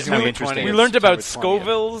you learned surprisingly we- interesting. We learned about September 20th.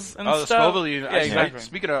 Scovilles and Oh, the stuff. Scoville. Yeah, exactly.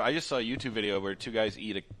 Speaking of, I just saw a YouTube video where two guys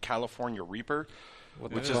eat a California Reaper,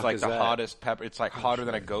 which the is fuck like is the that? hottest pepper. It's like hotter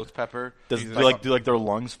than a ghost pepper. Do like their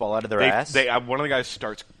lungs fall out of their ass? One of the guys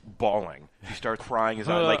starts bawling. He starts crying.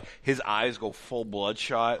 His eyes go full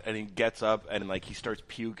bloodshot, and he gets up and like he starts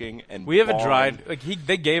puking. And We have a bawling. dried. Like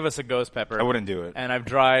they gave us a ghost pepper. I wouldn't do it. And I've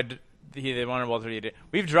dried. They wanted Walter to eat it.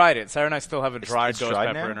 We've dried it. Sarah and I still have a dried it's ghost dried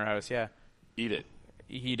pepper now? in our house. Yeah, Eat it,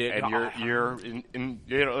 he did. and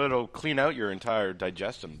it'll clean out your entire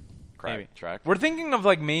digestion Maybe. tract. We're thinking of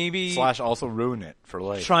like maybe / also ruin it for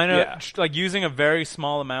life. trying to Yeah. like using a very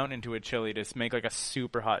small amount into a chili to make like a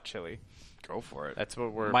super hot chili. Go for it. That's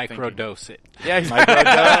what we're thinking. Microdose it. Yeah,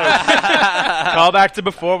 call back to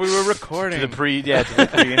before we were recording. to the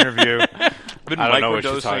pre-interview. Been I don't know what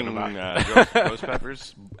you're talking microdosing ghost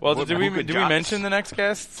peppers. well, What- did who we could do we jocks? mention the next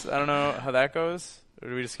guests? I don't know how that goes. Or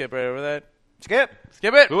do we just skip right over that? Skip.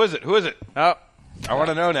 Skip it. Who is it? Who is it? Oh, I want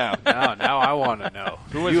to know now. Now I want to know.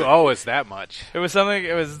 is You it? owe us that much. it was something.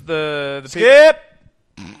 It was the Skip.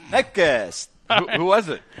 Next guest. Who was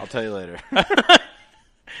it? I'll tell you later.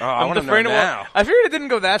 Oh, I want to know Well, now. I figured it didn't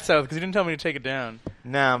go that south because you didn't tell me to take it down.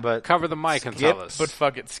 No, but Cover the mic and Skip, tell us. But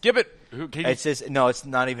fuck it, skip it. Who, can you, it's just no. It's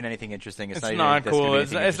not even anything interesting. It's It's not, not even, that's gonna cool. be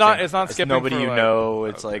It's- anything it's not- interesting. it's not skipping nobody for, you like- know.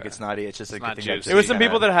 It's like it's not. It's just like not the thing juicy. It was some kinda-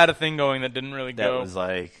 people that had a thing going that didn't really that go. was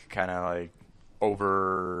like kind of like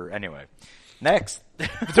over. Anyway, next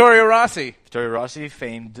Vittorio Rossi, Victoria Rossi,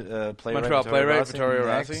 famed playwright. Montreal playwright Rossi. Vittorio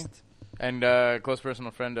Next. Rossi, and close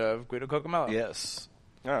personal friend of Guido Cocomello. Yes.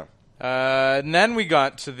 oh. And then we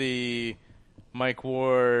got to the Mike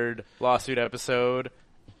Ward lawsuit episode,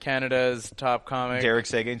 Canada's top comic. Derek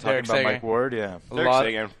Sagan talking Derek about Sagan. Mike Ward. Yeah. A Derek lot,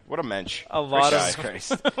 Sagan. What a mensch. a lot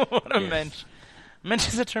Great of guy. what a mensch. Mensch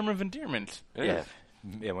is a term of endearment. Yeah.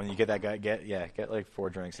 Yeah, when you get that guy, get like 4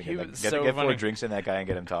 drinks and He get, was get, so get 4 funny. drinks in that guy and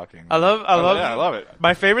get him talking. I love yeah, I love it.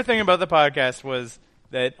 My favorite thing about the podcast was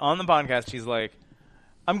that on the podcast he's like,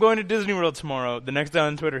 I'm going to Disney World tomorrow. The next day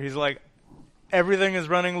on Twitter he's like, everything is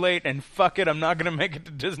running late and fuck it, I'm not going to make it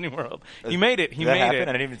to Disney World. He made it. He That made happened? it.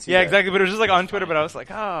 I didn't even see Yeah, that. exactly. But it was just like on Twitter. But I was like,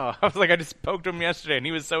 I just poked him yesterday and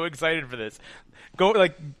he was so excited for this.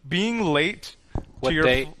 Being late What to your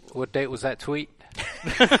date? What date was that tweet?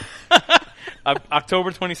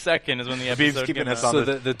 October 22nd is when the Habib's episode keeping came us out. on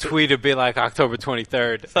So the tweet would be like October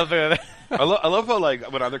 23rd. Something like that. I love how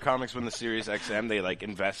like when other comics win the Sirius XM, they like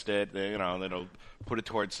invest it. They, they'll put it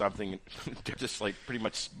towards something. They're just like pretty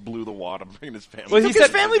much blew the wad. I'm bringing his family. Well, he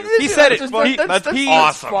said he said it. That's awesome. He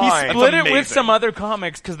Fine. split That's it with amazing. some other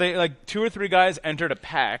comics because they 2 or 3 guys entered a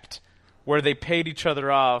pact where they paid each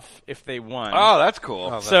other off if they won. Oh, that's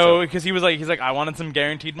cool. So because he's like, I wanted some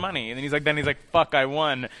guaranteed money, and then he's like, fuck, I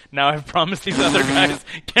won. Now I've promised these other guys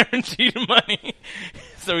guaranteed money.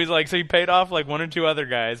 So he paid off like 1 or 2 other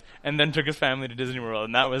guys, and then took his family to Disney World,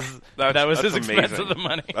 and that was his expense of the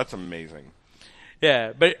money. That's amazing.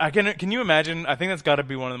 Yeah, but can you imagine? I think that's got to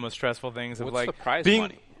be one of the most stressful things of What's like the prize being.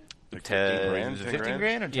 money? Like 10 15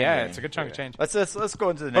 grand? or 10 Yeah, grand? it's a good chunk of change. Let's go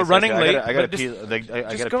into the But next. running section. late, I gotta but pee. I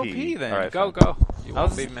just gotta go pee. pee then. All right, Go, fine. go. You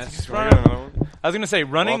won't be missed. I was gonna say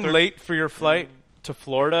running Walter? late for your flight to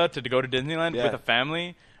Florida to go to Disneyland Yeah. with a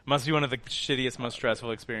family must be one of the shittiest, most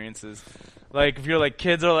stressful experiences. Like if you're like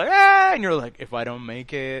kids are like and you're like, if I don't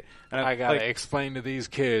make it, and I gotta like, explain to these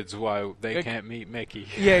kids why they Like- can't meet Mickey.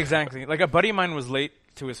 Yeah, exactly. Like a buddy of mine was late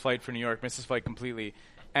to his flight for New York, missed his flight completely,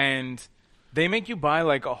 and they make you buy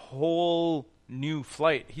like a whole new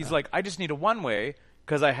flight. He's like, I just need a one-way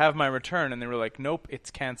because I have my return, and they were like, nope,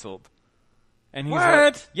 it's canceled. And he's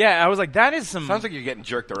like, What? yeah, I was like, that is some. Sounds like you're getting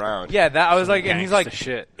jerked around. Yeah, that I was like, and he's like, gangsta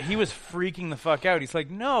shit. he was freaking the fuck out. He's like,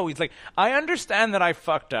 no, he's like, I understand that I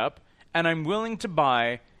fucked up, and I'm willing to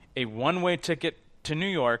buy a one-way ticket to New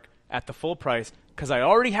York at the full price because I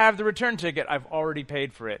already have the return ticket. I've already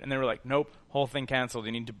paid for it. And they were like, nope, whole thing canceled.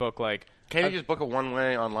 You need to book like. Can't you just book a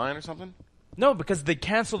one-way online or something? No, because they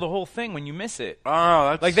cancel the whole thing when you miss it. Oh,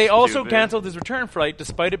 that's Like they also stupid. canceled his return flight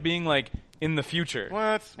despite it being like in the future.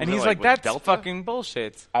 What? And Was it he's like like, with that's Delta? fucking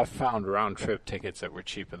bullshit. I found round-trip tickets that were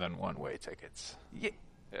cheaper than one-way tickets.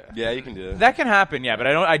 Yeah, you can do that. That can happen, yeah, but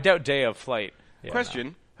I doubt day of flight. Yeah,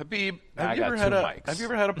 Question, Habib, I have you got ever 2 had mics. have you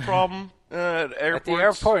ever had a problem at airports? At the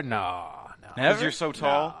airport? No. Because you're so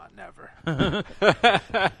tall. No, never.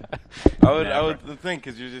 I would think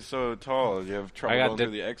because you're just so tall, you have trouble I got going the-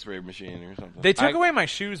 through the X-ray machine or something. They took I- away my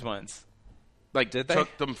shoes once. like did they?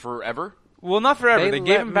 took them forever. Well, not forever. They gave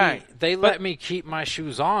let them back. They But- let me keep my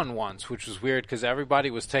shoes on once, which was weird because everybody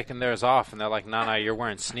was taking theirs off, and they're like, "No, you're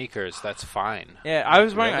wearing sneakers. That's fine." Yeah, I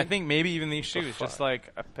was wearing, Really? I think, maybe even these shoes, fuck? just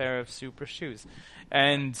like a pair of super shoes.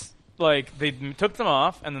 And, like, they took them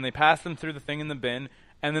off, and then they passed them through the thing in the bin,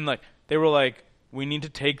 and then, like, they were like, we need to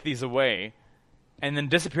take these away, and then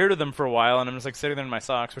disappeared with them for a while, and I'm just, like, sitting there in my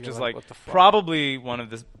socks, which You're is, like, like, what the fuck? probably one of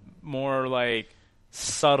the more, like,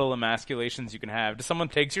 subtle emasculations you can have. Just someone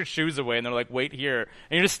takes your shoes away, and they're like, wait here,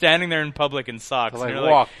 and you're just standing there in public in socks. They're and like, you're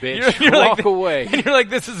walk, like, bitch. You're Walk like, away. And you're like,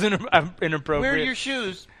 this is inappropriate. Where are your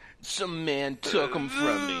shoes? Some man took them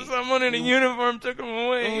from me. Someone in a uniform took them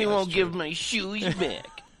away. We won't give my shoes back.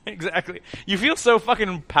 Exactly. You feel so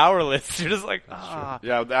fucking powerless. You're just like, ah.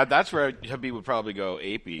 Yeah, that's where Habib would probably go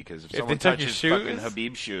apey because if someone they took your touches shoes? fucking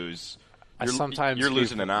Habib's shoes, I you're, sometimes you're keep-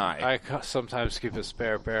 losing an eye. sometimes keep a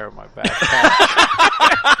spare pair in my backpack,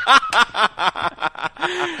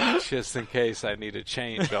 just in case I need a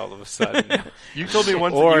change all of a sudden. You told me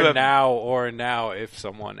once that or you have. now, if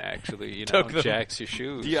someone actually Took them. jacks your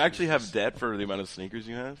shoes. Do you actually have debt for the amount of sneakers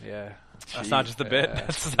you have? Yeah. That's not just a bit.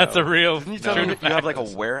 That's a real. Didn't you tell true me you have like a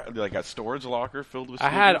fact. like a storage locker filled with I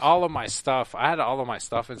sneakers? had all of my stuff. I had all of my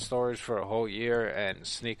stuff in storage for a whole year, and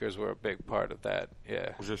sneakers were a big part of that.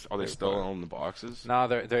 Yeah. Are they still on the boxes? No,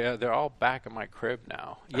 they're all back in my crib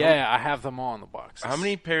now. Yeah, I have them all in the boxes. How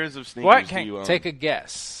many pairs of sneakers What? do you own? Take a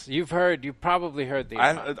guess. You probably heard the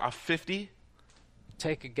amount. 50?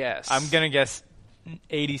 Take a guess. I'm gonna guess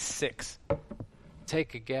 86.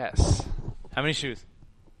 Take a guess. How many shoes?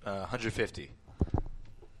 150.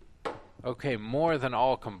 Okay, more than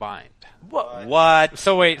all combined. What?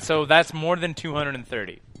 So wait. So that's more than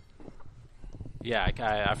 230. Yeah,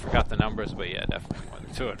 I forgot the numbers, but yeah, definitely more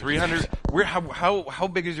than 200. 300? How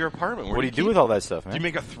big is your apartment? Where What do you do with all that stuff, man? Do you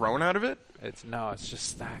make a throne out of it? It's just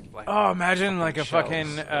stacked like. Oh, imagine like a shelves. fucking.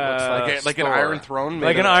 It looks Like an store. iron throne? made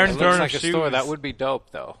Like an of- iron It throne looks like of a store. shoes. That would be dope,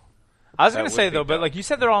 though. I was that gonna would say be though, but dope. like you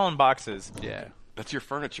said, they're all in boxes. Yeah. That's your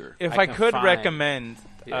furniture. If I I can could find- recommend,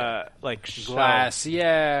 Yeah. like shelves. Glass,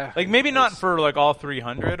 yeah. Like maybe not for like all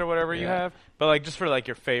 300 or whatever you Yeah. have, but like just for like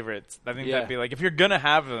your favorites. I think Yeah. that'd be like if you're gonna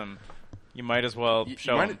have them, you might as well You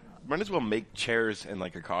show them. might as well make chairs and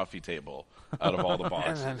like a coffee table out of all the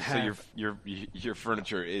boxes. then So have- your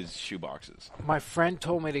furniture is shoe boxes. My friend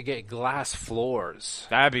told me to get glass floors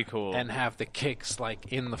That'd be cool. and have the kicks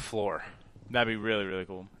like in the floor. That'd be really really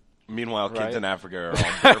cool. Meanwhile, kids Right. in Africa are all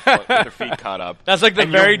barefoot with their feet cut up. That's like the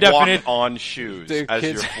and very you're walking definite- on shoes The as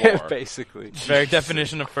kids, your floor. basically. Very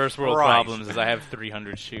definition of first world Christ. problems is I have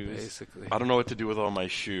 300 shoes. Basically. I don't know what to do with all my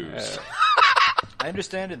shoes. I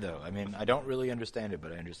understand it, though. I mean, I don't really understand it,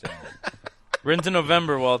 but I understand it. We're into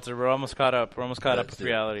November, Walter. We're almost caught up. We're almost caught up That's with it.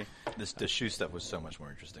 reality. The shoe stuff was so much more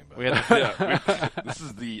interesting. But We had to, This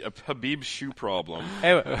is the Habib shoe problem.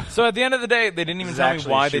 anyway, so at the end of the day, they didn't even This is tell me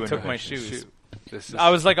actually why a they shoe took my invention. shoes. I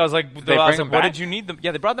was like, They what bring them back? did you need them?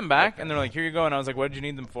 Yeah, they brought them back, and they're like, here you go. And I was like, what did you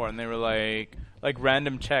need them for? And they were like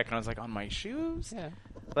random check, and I was like, on my shoes? Yeah.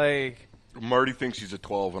 Like, Marty thinks he's a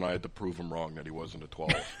 12, and I had to prove him wrong that he wasn't a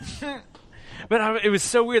 12. but it was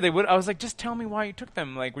so weird. I was like, just tell me why you took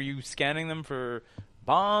them. Like, were you scanning them for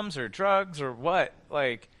bombs or drugs or what?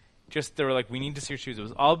 Like, just they were like, we need to see your shoes. It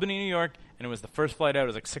was Albany, New York, and it was the first flight out. It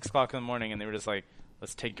was like 6 o'clock in the morning, and they were just like,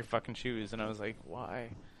 let's take your fucking shoes. And I was like, why?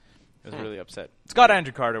 I was really upset. Scott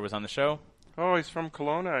Andrew Carter was on the show. Oh, he's from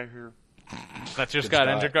Kelowna, I hear. That's your Scott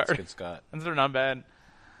Andrew Carter. Good Scott. Those are not bad.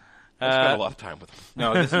 I spent a lot of time with him.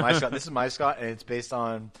 No, this is my Scott. This is my Scott, and it's based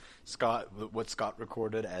on what Scott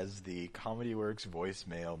recorded as the Comedy Works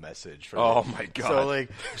voicemail message. For Oh, the, my God.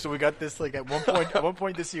 So we got this at one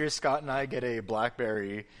point this year. Scott and I get a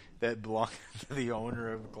BlackBerry that belongs to the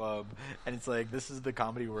owner of the club, and it's like, this is the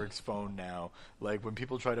Comedy Works phone now. Like, when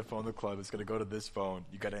people try to phone the club, it's gonna go to this phone.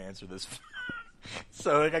 You got to answer this phone.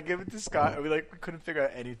 So I give it to Scott, and we couldn't figure out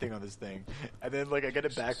anything on this thing, and then I get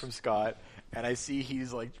it back from Scott, and I see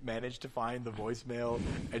he's managed to find the voicemail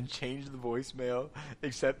and change the voicemail,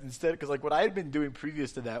 except instead, because what I had been doing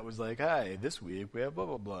previous to that was hi, this week we have blah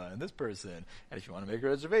blah blah and this person, and if you want to make a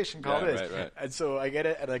reservation, call this. Right. And so I get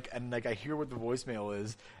it, and I hear what the voicemail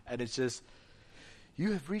is, and it's just,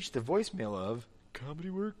 you have reached the voicemail of Comedy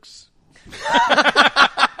Works.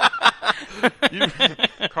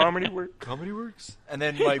 Comedy Works. And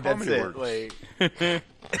then that's Comedy it. Works.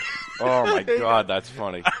 Oh my God, that's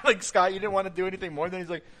funny. Scott, you didn't want to do anything more than he's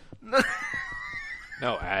like,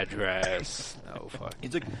 No address. No fuck.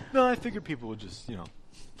 he's like, no, I figured people would just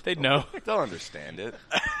They'd know. They'll understand it.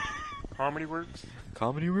 Comedy Works.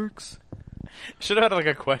 Comedy Works. Should have had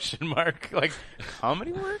a question mark. Like,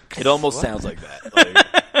 Comedy Works? It almost sounds like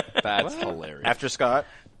that. That's hilarious.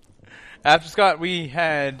 After Scott, we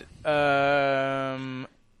had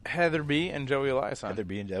Heather B. and Joey Elias on. Heather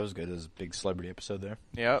B. that was good. It was a big celebrity episode there.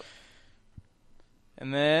 Yep.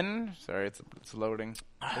 And then, sorry, it's loading.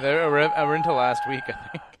 We're into last week, I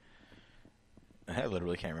think. I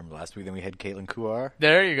literally can't remember last week. Then we had Caitlin Kuar,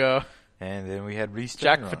 There you go. and then we had Reese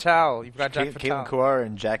Jack Turner. Fatal. You've got Jack Caitlin Fatal. Kuar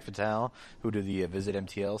and Jack Fatal, who do the Visit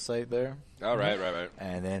MTL site there. Oh, right.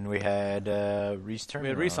 And then we had Reese Turner. We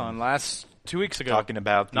had Reese on 2 weeks ago. talking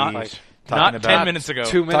about Not 10 minutes ago.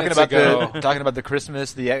 2 minutes talking about ago. talking about the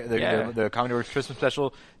Christmas, the Comedy Works Christmas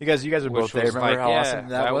special. You guys were both there. Remember how awesome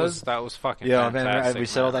that was? That was fucking Yeah, fantastic. man, we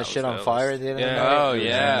set all that shit on fire at the end of the night. Oh, It was,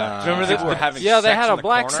 yeah. Remember People were having They sex had in a the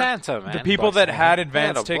black corner? Santa, man. The people that had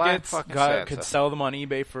advance They had a black tickets fucking Santa. could sell them on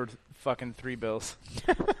eBay for fucking $3.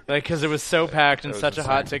 Because it was so packed and It was such a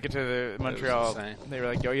hot insane. ticket to the Montreal. insane. They were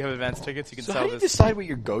like, yo, you have advance tickets, you can So sell how do you this. decide what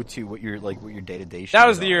your go-to, what your day-to-day? That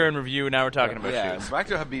was the year in review. Now we're talking about Yeah, shoes. back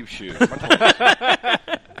to Habib shoes.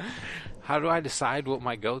 How do I decide what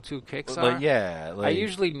my go-to kicks are? I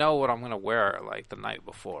usually know what I'm going to wear the night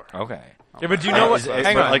before. Okay. Yeah, but do you know what?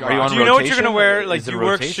 Hang on. are you on do you know what you're rotation? gonna wear? Like, Is do it you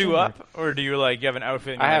work rotation, shoe or- up, or do you you have an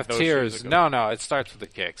outfit? And I you're have like, those tiers. shoes are No, it starts with the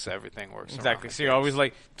kicks. Everything works. exactly. around So the you're kicks. always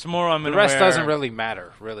like, tomorrow I'm The gonna rest wear. doesn't really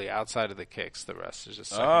matter, really, outside of the kicks. The rest is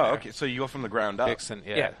just secondary. Oh, okay. So you go from the ground up. Kicks and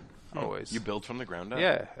Yeah. always. You build from the ground up.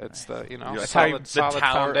 Yeah, it's the You're like solid the Tower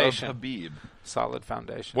foundation. of Habib. Solid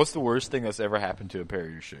foundation. What's the worst thing that's ever happened to a pair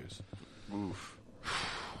of your shoes? Oof.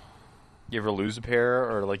 You ever lose a pair,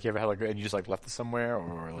 or you ever had and you just left it somewhere,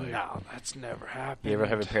 or No, that's never happened. you ever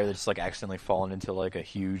have a pair that's accidentally fallen into a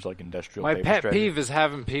huge industrial? My paper pet shredder? peeve is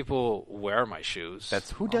having people wear my shoes.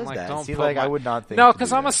 That's who I'm does like, that? don't See, put I would not think. No, to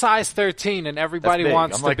because do I'm that. a size 13, and That's everybody big.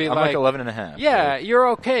 wants I'm to be I'm 11 and a half. Yeah,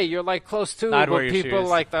 you're okay. You're close to, I'd but wear your people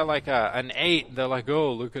shoes. they're an 8. They're like,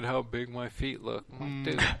 oh, look at how big my feet look. I'm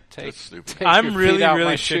like, dude, take stupid. your I'm feet really, out really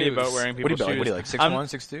my shitty shoes. about wearing What people's are you, shoes. what are you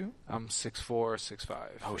 6'1", 6'2"? I'm 6'4", 6'5".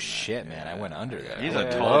 Oh shit, man! I went under that. He's a Yeah.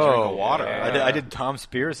 tall drink of water. I did Tom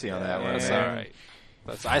Spiracy on that one. That's Yeah. all right.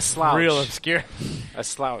 I slouch. Real obscure. I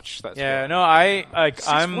slouch. That's Yeah, what- no,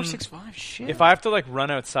 I'm 6'5", shit. if I have to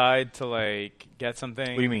run outside to get something.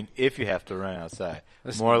 What do you mean? If you have to run outside,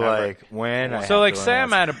 Listen, more remember- like when. I So have to say run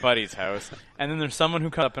I'm outside. at a buddy's house, and then there's someone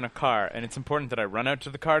who comes up in a car, and it's important that I run out to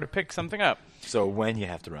the car to pick something up. So when you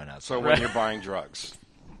have to run outside. So when you're buying drugs.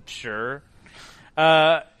 Sure.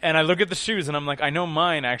 And I look at the shoes, and I'm like, I know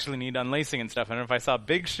mine actually need unlacing and stuff. And if I saw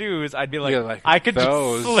big shoes, I'd be like, You're like, I could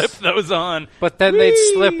those. just slip those on. But then they'd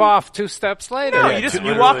slip off 2 steps later. No, Yeah, you just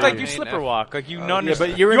literally. you walk like I you mean, slipper walk, like you yeah,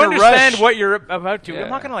 understand. but you're in you a understand rush. what you're about to. Yeah. I'm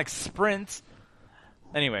not gonna sprint.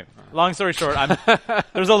 Anyway, long story short,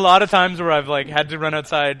 there's a lot of times where I've had to run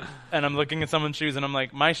outside, and I'm looking at someone's shoes, and I'm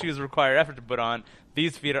like, my shoes require effort to put on.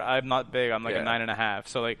 These feet I'm not big. I'm like a 9.5.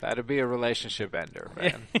 So like That'd be a relationship ender,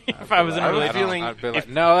 man. if I was in a relationship, I'd be like,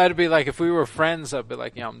 no, that'd be like if we were friends. I'd be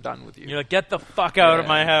like, yeah, I'm done with you. you're like, get the fuck out of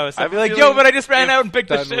my house. I'd be like, feeling yo, but I just ran out and picked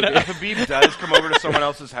the done shit with up. If Habib does come over to someone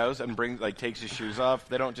else's house and takes his shoes off,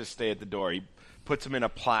 they don't just stay at the door. He puts them in a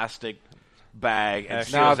plastic bag and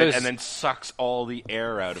seals it, and then sucks all the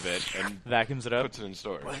air out of it and Vacuums it up. puts it in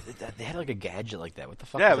storage. They had like a gadget like that. What the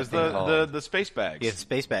fuck? Yeah, it was was that thing called? the space bags. Yeah,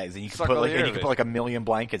 space bags, and you Suck can all put the air out of it. like a million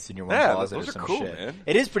blankets in your one Yeah, closet those or are some cool, shit. man.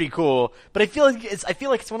 It is pretty cool, but I feel like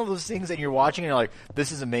it's one of those things that you're watching and you're like,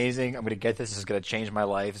 this is amazing. I'm gonna get this. This is gonna change my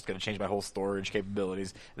life. It's gonna change my whole storage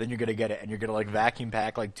capabilities. And then you're gonna get it, and you're gonna like vacuum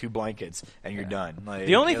pack like 2 blankets, and you're done. Like,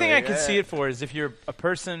 The only you're thing like, I can see it for is if you're a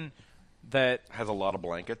person that Has a lot of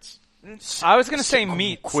blankets. I was gonna say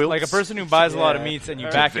meats, quilts. like a person who buys a lot of meats and you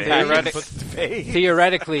vacuum pack it and put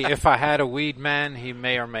Theoretically, if I had a weed man, he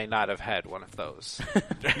may or may not have had one of those.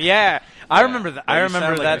 Yeah, I remember that. I You sound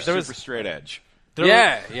remember like that you're there super was straight edge.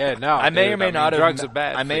 there No. I may or dude, may I mean, not have. drugs are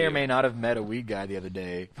bad. I may for or you. may not have met a weed guy the other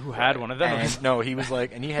day. who had one of those. And no, he was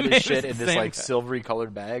like, and he had It his was shit in the this same like guy. silvery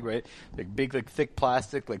colored bag, right? Like big, like thick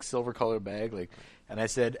plastic, like silver colored bag, like. And I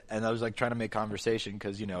said, and I was like trying to make conversation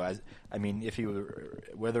because if he were,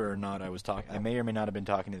 whether or not I was talking, I may or may not have been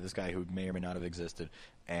talking to this guy who may or may not have existed,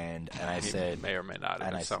 and I said, may or may not have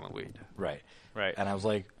and been I selling weed. right, Right. and I was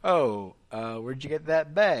like, oh, where'd you get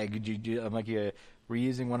that bag? Did you? I'm like, yeah, were you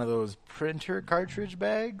using one of those printer cartridge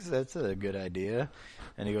bags? That's a good idea.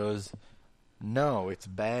 And he goes, no, it's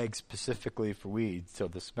bags specifically for weed, so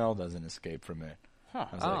the smell doesn't escape from it. I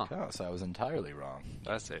was like, oh, so I was entirely wrong.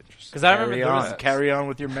 That's interesting. Because I remember there was, Carry on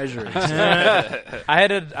with your measuring. I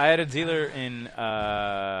had a dealer in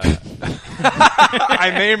I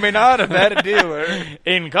may or may not have had a dealer.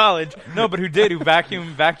 in college. No, but who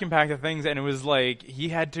vacuum packed the things, and it was like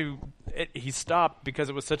he stopped because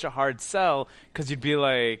it was such a hard sell. Because you'd be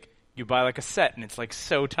like, you buy like a set, and it's like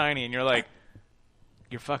so tiny, and you're like,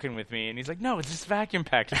 you're fucking with me, and he's like, no, it's just vacuum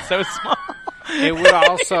packed. It's so small. It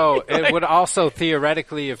would also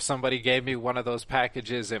theoretically, if somebody gave me one of those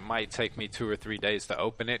packages, it might take me 2 or 3 days to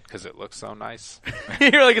open it because it looks so nice.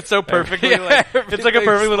 You're like, it's so perfectly like, it's like a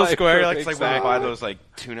perfect little like square. perfect. Like, It's like when you buy those like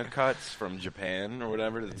tuna cuts from Japan or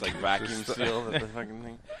whatever. That's like vacuum sealed. That fucking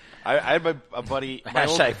thing. I had a buddy. My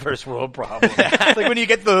old, Hashtag first world problem. It's like when you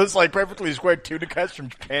get those like perfectly square tuna cuts from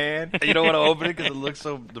Japan. you don't want to open it because it looks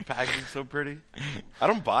the packaging's so pretty. I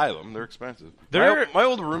don't buy them; they're expensive. They're- My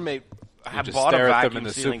old roommate had just bought a stare at them vacuum in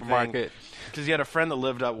the sealing supermarket. because he had a friend that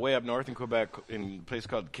lived way up north in Quebec in a place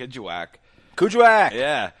called Kidjuak. Kujuak.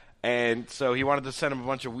 Yeah, and so he wanted to send him a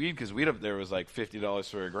bunch of weed because weed up there was like $50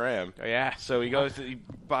 for a gram. oh yeah. So he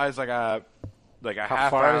buys like a How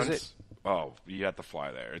half far ounce. is it? Oh, you have to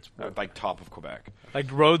fly there. It's like top of Quebec.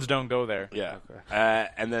 Like roads don't go there. Yeah.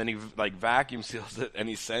 And then he like vacuum seals it and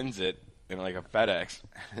he sends it in like a FedEx.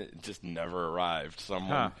 It just never arrived.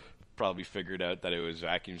 Someone probably figured out that it was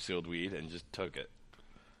vacuum sealed weed and just took it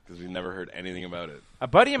because we never heard anything about it. A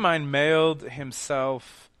buddy of mine mailed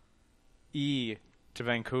himself to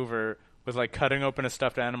Vancouver with like cutting open a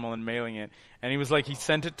stuffed animal and mailing it. And he was like, he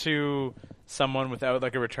sent it to someone without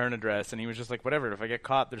like a return address. And he was just like, whatever, if I get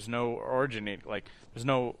caught, there's no originating.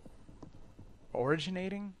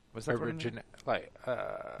 Was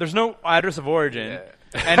that there's no address of origin.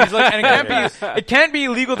 Yeah. And he's like, and it can't be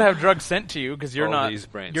illegal to have drugs sent to you because you're All these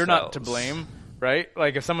brain not to cells. blame, right?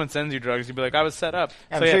 Like if someone sends you drugs, you'd be like, I was set up.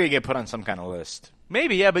 I'm So, sure yeah, you get put on some kind of list.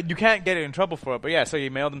 maybe, yeah, but you can't get in trouble for it. But yeah, so he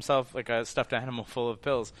mailed himself like a stuffed animal full of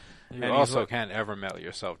pills. You And he's also like- can't ever mail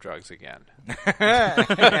yourself drugs again.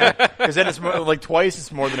 Because then it's more, like twice.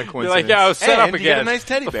 It's more than a You're coincidence. like, yeah, I was set up And you again. get a nice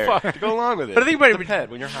teddy bear to go along with it. But I think about It's it- a pet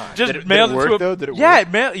when you're high. just Did it mailed work, to a, though? Did it yeah,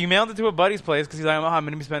 work? you mailed it to a buddy's place because he's like, oh, I'm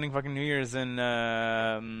going to be spending fucking New Year's in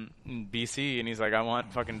BC, and he's like, I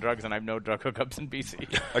want fucking drugs, and I have no drug hookups in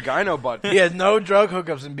BC. A guy no but He has no drug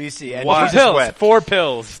hookups in BC. And Wow. he just pills, wept. 4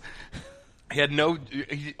 pills. he had no.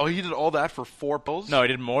 He did all that for 4 pills. No, he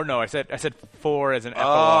did more. No, I said 4 as an FOR.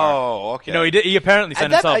 Oh, okay. No, he did. He apparently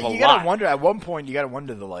sent himself a you lot. gotta wonder. At one point, you gotta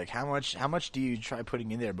wonder how much do you try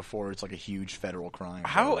putting in there before it's like a huge federal crime?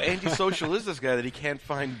 How antisocial is this guy that he can't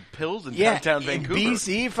find pills in Yeah, downtown in Vancouver?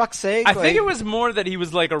 BC, fuck's sake. I think it was more that he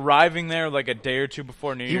was like arriving there like a day or two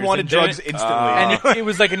before New he Year's. wanted and drugs didn't- instantly. And it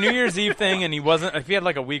was like a New Year's Eve thing, and he wasn't. If he had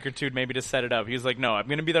like a week or two maybe to set it up, he was like, "No, I'm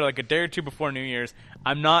going to be there like a day or two before New Year's.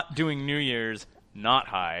 I'm not doing New Year's not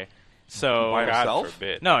high." So By himself?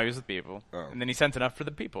 forbid. no, he was with people, Oh. and then he sent enough for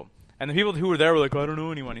the people. And the people who were there were like, "I don't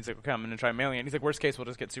know anyone." He's like, "Okay, I'm going to try mailing it." And he's like, "Worst case, we'll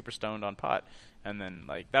just get super stoned on pot." And then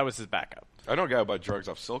like that was his backup. I know a guy who bought drugs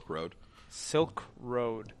off Silk Road. Silk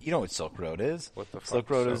Road. You know what Silk Road is? What the fuck Silk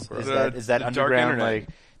Road is is Silk Road? is that The dark underground internet. like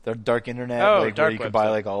The dark internet, Oh, like dark where you could buy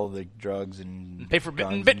website. like all the drugs and Pay for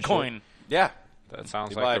guns and Bitcoin. shit. Yeah. That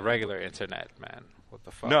sounds You like buy- the regular internet, man. What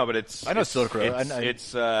the fuck? No, but it's I know it's, Silk Road.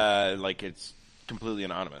 It's like it's completely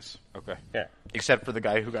anonymous. Okay. Yeah, except for the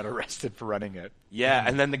guy who got arrested for running it. Yeah,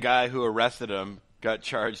 and then the guy who arrested him got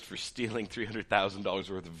charged for stealing $300,000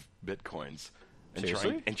 worth of bitcoins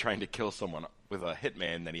Seriously? and trying to kill someone with a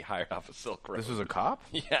hitman that he hired off of Silk Road. This was a cop.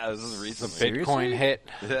 yeah, this is recently. Bitcoin hit.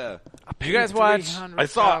 Yeah, Did you guys watch? I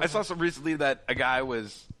saw some recently that a guy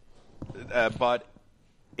was bought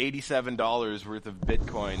 $87 worth of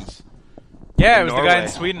bitcoins. Yeah, in it was the guy Norway. in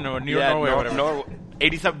Sweden or Norway or whatever.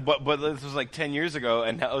 87, but this was like 10 years ago,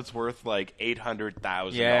 and now it's worth like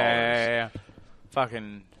 $800,000. Yeah.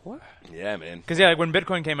 Fucking. What? Yeah, man. Because like when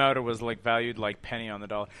Bitcoin came out, it was like valued like penny on the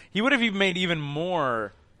dollar. He would have even made even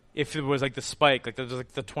more if it was like the spike, like there was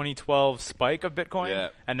like the 2012 spike of Bitcoin, Yeah.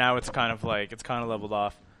 and now it's kind of leveled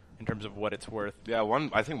off in terms of what it's worth, Yeah,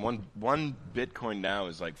 I think one Bitcoin now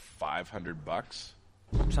is like $500,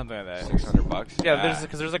 something like that. $600. Yeah,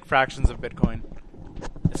 because there's like fractions of Bitcoin.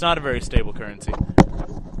 It's not a very stable currency.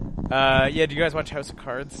 Yeah, do you guys watch House of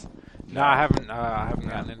Cards? No, I haven't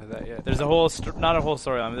gotten into that yet. There's a whole, not a whole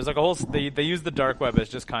storyline. There's like a whole. They use the dark web as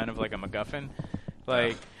just kind of like a MacGuffin,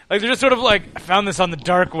 like they're just sort of like, I found this on the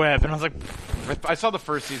dark web, and I was like, I saw the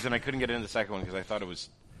first season. I couldn't get into the second one because I thought it was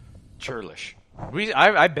churlish.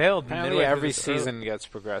 I bailed. Apparently, midway through every this season gets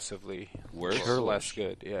progressively Worse? or less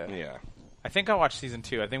good. Yeah. Yeah. I think I watched season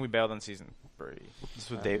 2. I think we bailed on season 3. This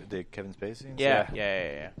was Kevin Spacey. and Yeah.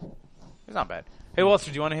 stuff? It's not bad. Hey, Walter,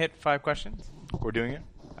 do you want to hit 5 questions? We're doing it.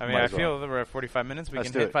 I mean, Might I as feel well. that we're at 45 minutes. We Let's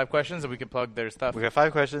can do hit it. 5 questions, and we can plug their stuff. We got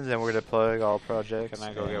 5 questions, and we're gonna plug all projects. Can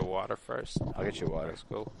I go get water first? I'll get you water. That's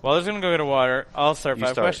cool. Well, there's going to go get a water. I'll start You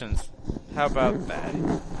 5 start. questions. How about that?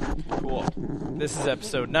 Cool. This is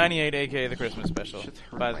episode 98, a.k.a. the Christmas special.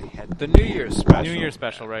 By The New Year's special. New Year's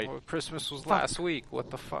special, right? Well, Christmas was last week. What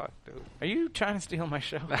the fuck, dude? Are you trying to steal my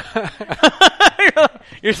show?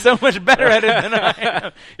 You're so much better at it than I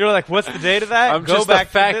am. You're like, what's the date of that? I'm Go just back a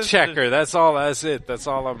to fact this. checker. That's all. That's it. That's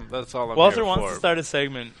all I'm. Walter here wants for. to start a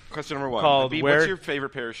segment. Question number 1. Called Habib, Where- what's your favorite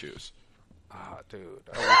pair of shoes? Oh, dude.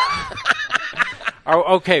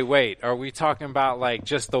 Okay, wait. Are we talking about like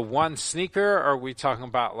just the one sneaker, or are we talking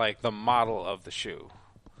about like the model of the shoe?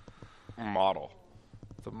 Model.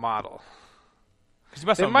 The model. 'Cause you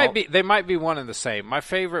must They have might be. They might be one and the same. My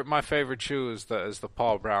favorite shoe is the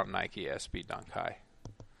Paul Brown Nike SB Dunk High.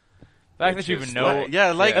 The fact that you even know.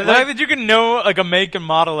 like The fact that you can know like a make and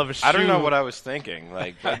model of a shoe. I don't know what I was thinking.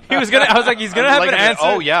 Like He was gonna. I was like, he's gonna have like an answer.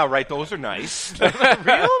 Oh yeah, right. Those are nice. real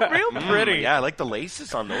pretty. Yeah, I like the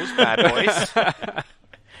laces on those bad boys.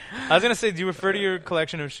 I was gonna say, do you refer to your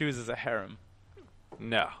collection of shoes as a harem?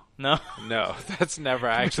 No, No. no, that's never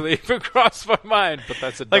actually even crossed my mind. But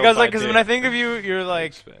that's a Like dope I was like, because idea. when I think of you, you're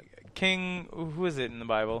like King. Who is it in the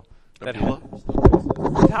Bible? That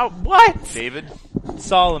how what? David.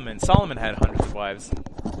 Solomon. Solomon had hundreds of wives.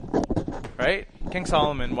 Right? King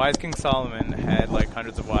Solomon, wise King Solomon had like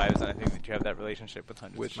hundreds of wives, and I think that you have that relationship with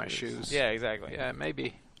hundreds with of my shoes. Yeah, exactly. Yeah,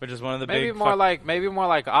 maybe. Which is one of the Maybe big more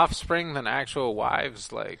like offspring than actual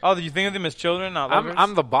wives. Like Oh, do you think of them as children, not lovers?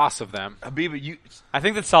 I'm the boss of them. Habib, you I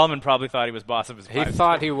think that Solomon probably thought he was boss of his He wives.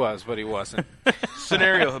 thought he was, but he wasn't.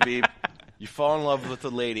 scenario, Habib. You fall in love with a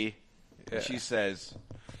lady, and she says,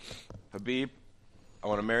 "Habib, I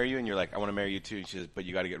want to marry you," and you're like, "I want to marry you too." And she says, "But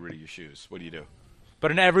you got to get rid of your shoes." What do you do? But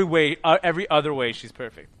in every way, every other way, she's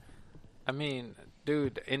perfect. I mean,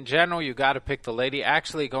 dude, in general, you got to pick the lady.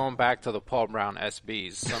 Actually, going back to the Paul Brown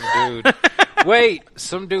SBs,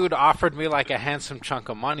 some dude offered me like a handsome chunk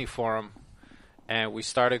of money for him, and we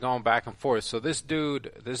started going back and forth. So this dude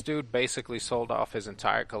basically sold off his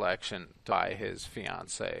entire collection to buy his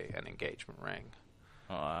fiance an engagement ring.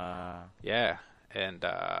 Yeah, and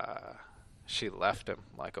she left him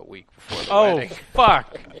like a week before the Oh, wedding.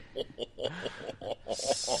 fuck.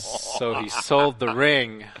 So he sold the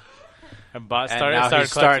ring. And And started now he's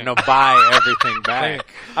starting collecting. to buy everything back.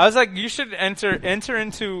 I was like, you should enter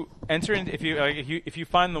into if you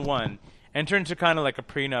find the one, enter into kind of like a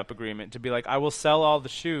prenup agreement to be like, I will sell all the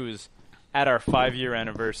shoes at our 5-year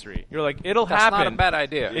anniversary. You're like, it'll That's happen. not a bad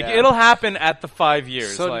idea. Like, it'll happen at the 5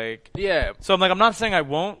 years. So, like, yeah. so I'm like, I'm not saying I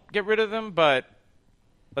won't get rid of them, but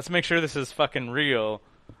let's make sure this is fucking real.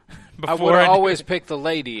 I Before would I do- always pick the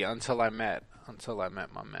lady until I met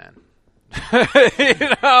my man.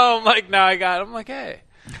 I'm like, now I'm like, hey,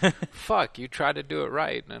 fuck, you tried to do it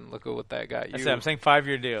right, and look at what that got you. I said, I'm saying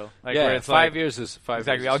 5-year deal. Like, yeah, where it's 5 like, years is 5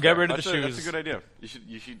 exactly. years. I'll is get fair. rid of the shoes. That's a good idea.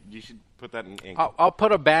 You should put that in ink. I'll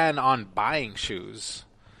put a ban on buying shoes.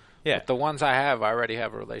 Yeah. But the ones I already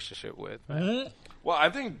have a relationship with. Man. Well, I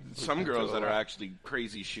think some girls that are actually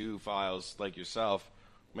crazy shoe files like yourself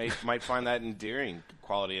might find that endearing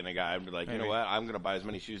quality in a guy and be like, you know what, I'm going to buy as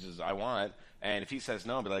many shoes as I want. And if he says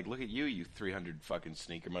no, I'll be like, look at you, you 300 fucking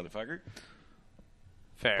sneaker motherfucker.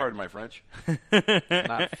 Fair. Pardon my French.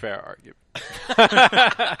 Not fair argument.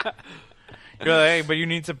 You're like, hey, but you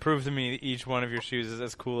need to prove to me that each one of your shoes is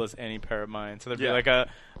as cool as any pair of mine. So there'd be like a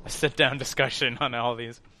sit-down discussion on all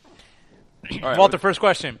these. All right, Walter, first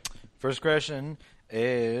question. First question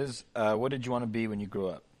is, what did you want to be when you grew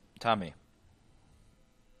up? Tommy.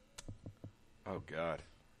 Oh, God.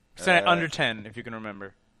 Say under 10, if you can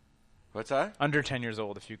remember. What's that? Under 10 years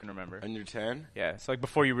old, if you can remember. Under 10? Yeah, so like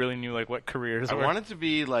before you really knew like what careers I were. wanted to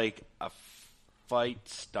be like a fight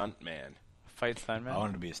stuntman. Fight stuntman. I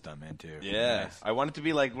wanted to be a stuntman, too. Yeah. Nice. I wanted to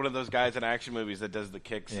be like one of those guys in action movies that does the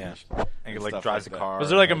kicks Yeah. and like stuff drives like a that. car. Was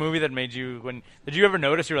there like a movie that made you did you ever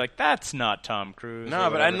notice you were like, that's not Tom Cruise? No,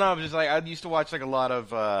 or but I whatever? know. Just like I used to watch like a lot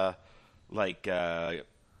of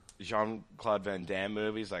Jean-Claude Van Damme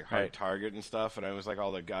movies, like Hard Right. Target and stuff, and I was like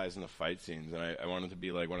all the guys in the fight scenes, and I wanted to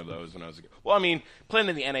be like one of those when I was a kid. Well, I mean, playing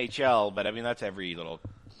in the NHL, but I mean that's every little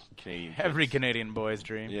Canadian. Every kid's- Canadian boy's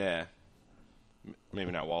dream. Yeah.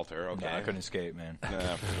 Maybe not Walter. Okay. No, I couldn't escape, man.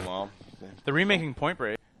 Well, The remaking Point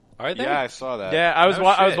Break. Are they? yeah, I saw that. Yeah, I was No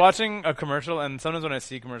I was shit. watching a commercial, and sometimes when I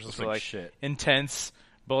see commercials for like like shit. intense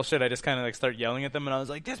bullshit, I just kind of like start yelling at them, and I was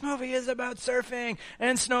like, "This movie is about surfing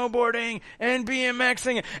and snowboarding and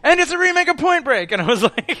BMXing, and it's a remake of Point Break." And I was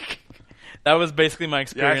like, that was basically my Yeah, I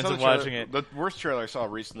experience saw of the trailer. watching it. The worst trailer I saw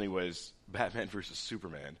recently was Batman versus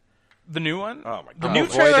Superman. The new one. Oh my The god! new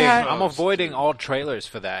trailer had. I'm avoiding all trailers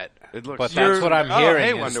for that. It looks. But that's what I'm Oh, hearing. hey,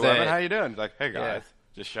 is Wonder that Woman, how you doing? Like, hey guys,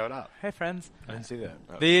 just showed up. Hey friends. I didn't see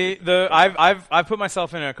that. The I've put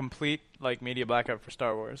myself in a complete like media blackout for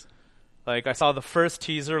Star Wars. Like I saw the first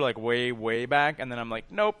teaser like way back, and then I'm like,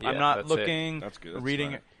 nope, I'm Yeah, not that's it. looking, That's good. That's reading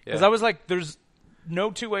smart. it because Yeah. I was like, there's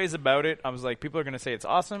no two ways about it. I was like, people are gonna say it's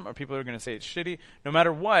awesome, or people are gonna say it's shitty. No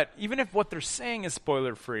matter what, even if what they're saying is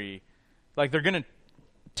spoiler free, like they're gonna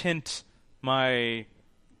tint my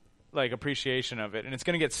like appreciation of it, and it's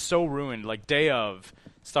gonna get so ruined. Like day of,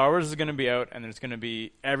 Star Wars is gonna be out, and there's gonna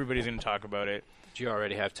be everybody's gonna talk about it. Do you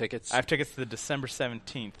already have tickets? I have tickets to the December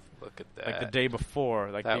 17th, Look at that. like the day before.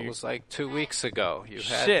 Like That the, was like 2 weeks ago. You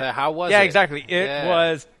had shit. that. How was it? Yeah, exactly. It Yeah.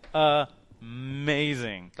 was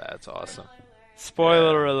amazing. That's awesome.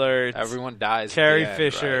 Spoiler alert. Everyone dies. at Carrie the end,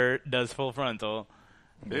 Fisher does full frontal.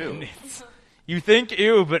 Ew. It's, you think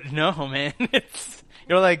ew, but no, man. It's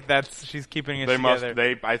you're like she's keeping it They must.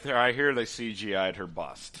 together. I hear they CGI'd her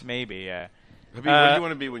bust. Maybe, yeah. Habib, what do you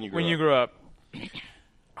want to be when you grow When up? you grew up,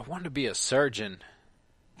 I wanted to be a surgeon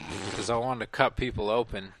because I wanted to cut people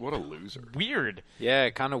open. What a loser. weird. Yeah,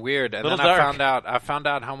 kind of weird. And Little then dark. I found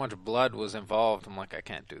out how much blood was involved. I'm like, I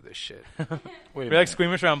can't do this shit. Wait a You're like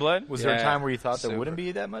squeamish around blood. Was there a Yeah, time where you thought there super. wouldn't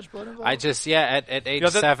be that much blood involved? I just at age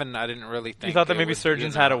thought that- 7, I didn't really think. You thought that it maybe would,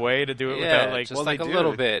 surgeons you know. had a way to do it Yeah, without like. just like a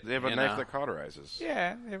little bit. They have a you knife know. that cauterizes.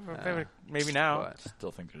 Yeah, maybe now. But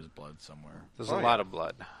still think there's blood somewhere. there's Oh, a yeah. lot of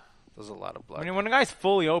blood. There's a lot of blood. I mean, when a guy's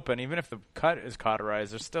fully open, even if the cut is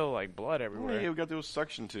cauterized, there's still like blood Yeah, everywhere. we got those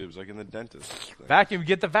suction tubes like in the dentist. Vacuum,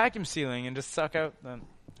 get the vacuum sealing and just suck out. No.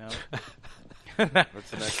 What's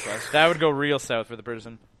the next question? That would go real south for the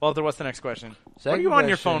person. Walter, what's the next question? What are Second you on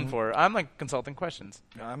your question. phone for? I'm like consulting questions.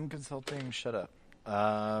 I'm consulting. Shut up.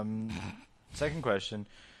 Second question.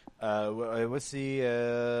 What's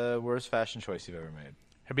the worst fashion choice you've ever made?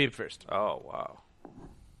 Habib first. Oh wow.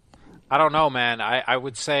 I don't know, man. I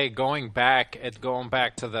would say going back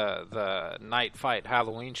to the night fight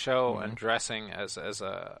Halloween show and dressing as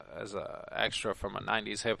a extra from a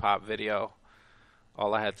 90s hip hop video.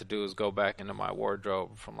 All I had to do was go back into my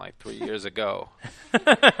wardrobe from like 3 years ago.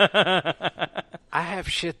 I have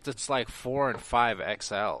shit that's like 4 and 5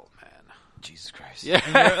 XL, man. Jesus Christ.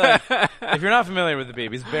 Yeah. If you're not familiar with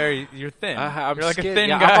Habib, you're thin. I'm you're like a skinny. thin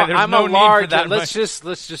Yeah, guy. There's I'm no a need large. for that let's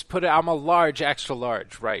much. just put it. I'm a large, extra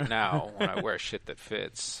large right now when I wear shit that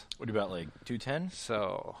fits. What about like 210?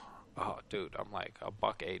 So, oh, dude, I'm like a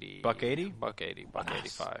 $180. $180? $180,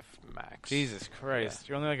 $185 max. Jesus Christ.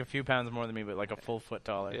 You're only like a few pounds more than me, but like a full foot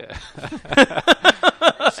taller. Yeah.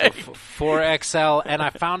 So 4XL, and I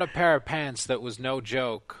found a pair of pants that was no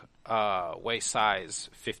joke. Waist size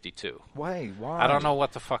 52. Why? I don't know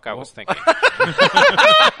what the fuck I was thinking.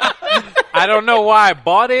 I don't know why I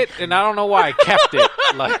bought it, and I don't know why I kept it.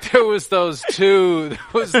 Like there was those two. There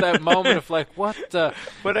was that moment of like, what the?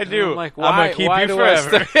 What I And do? I'm like, I'm why? gonna keep why you do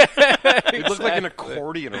forever. It looked like an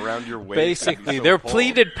accordion around your waist. Basically, So they're full.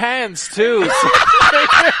 pleated pants too.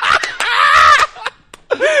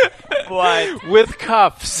 What? with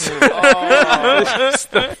cuffs.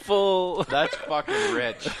 Just the full. That's fucking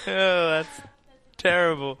rich. Oh, that's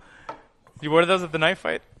terrible. You wore those at the night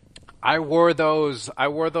fight? I wore those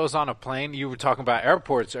on a plane. You were talking about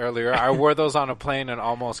airports earlier. I wore those on a plane and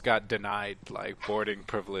almost got denied like boarding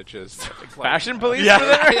privileges. Fashion police? Yeah. were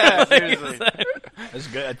there? Yeah, seriously. That's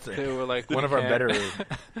good. That's They were like one of our "We better can't."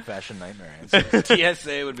 fashion nightmare answers.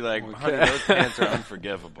 TSA would be like, honey, those pants are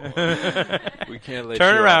unforgivable. We can't let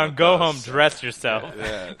Turn you around, on go the home, bus. dress yourself.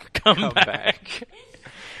 Yeah. Come back.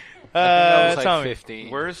 I was like Tommy. 15.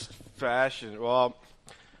 Worst fashion. Well,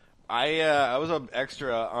 I was an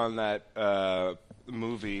extra on that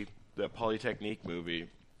movie, the Polytechnique movie,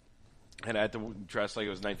 and I had to dress like it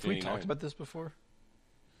was Have we 1989. talked about this before?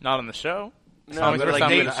 Not on the show. No, Tommy's but first like time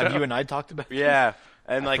they- on the show. Have you and I talked about it? Yeah,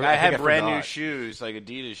 and like forgot- I I think had I brand new forgot. shoes, like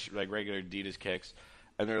Adidas, like regular Adidas kicks,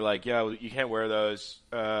 and they're like, "Yeah, well, you can't wear those.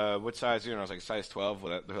 What size are you?" And I was like, "Size 12."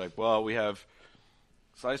 They're like, "Well, we have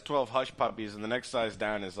size 12 hush puppies, and the next size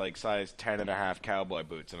down is like size 10.5 cowboy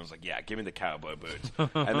boots." And I was like, "Yeah, give me the cowboy boots."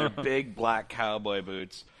 And they're big black cowboy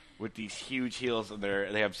boots with these huge heels, and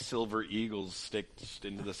they have silver eagles stitched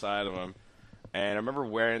into the side of them. And I remember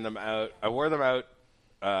wearing them out. I wore them out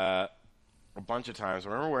a bunch of times. I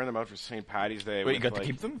remember wearing them out for St. Patty's Day. Wait, you with, got to like-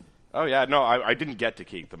 keep them? Oh yeah, no, I didn't get to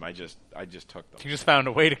keep them. I just took them. You just found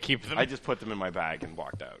a way to keep them. I just put them in my bag and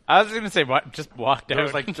walked out. I was going to say, what? Just walked out. There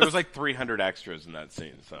was like 300 extras in that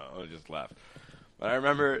scene, so I just left. But I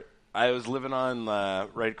remember I was living on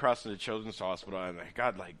right across from the Children's Hospital, and I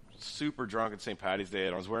got like super drunk at St. Patty's Day,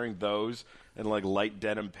 and I was wearing those and like light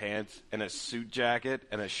denim pants and a suit jacket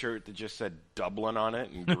and a shirt that just said Dublin on it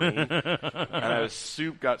in green. And I was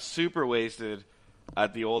got super wasted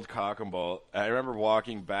at the old Cock and Ball. I remember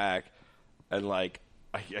walking back, and like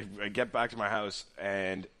I get back to my house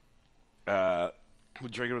and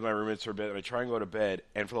drinking with my roommates for a bit, and I try and go to bed,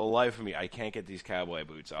 and for the life of me, I can't get these cowboy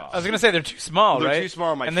boots off. I was going to say, they're too small, They're right? too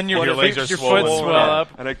small. My and then foot- your legs foot are swell swollen up.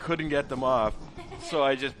 and I couldn't get them off. So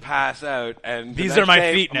I just pass out, and the These next are my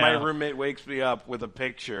day, feet now. My roommate wakes me up with a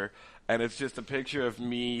picture, and it's just a picture of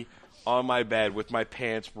me on my bed with my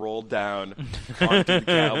pants rolled down onto the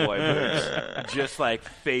cowboy boots, just like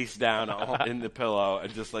face down in the pillow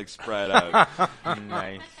and just like spread out.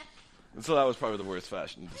 Nice. And so that was probably the worst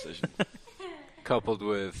fashion decision. Coupled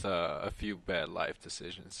with a few bad life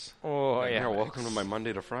decisions. Oh, Yeah, yeah. welcome to my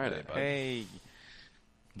Monday to Friday, bud. Hey.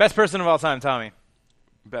 Best person of all time, Tommy.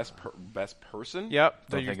 Best person? Yep.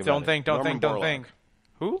 Don't You think about don't it. think, don't Norman think, don't Borlaug. think.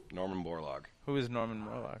 Who? Norman Borlaug. Who is Norman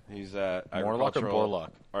Borlaug? He's Morlock or agricultural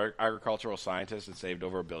Borlaug? agricultural scientist that saved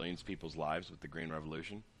over billions of people's lives with the Green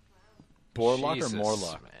Revolution. Borlock Jesus, or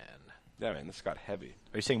Morlock? man. Yeah, man, this got heavy.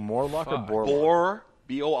 Are you saying Morlock or Fuck. Borlaug?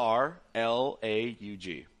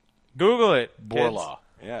 Borlaug. Google it. kids. Borlaug.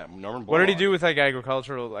 Yeah, Norman Borlaug. What did he do with like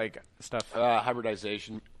agricultural like stuff?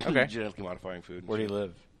 Hybridization. Okay. Genetically modifying food. and Where do you shit.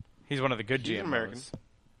 live? He's one of the good He's GMOs. an American.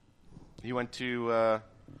 He went to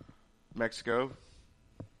Mexico,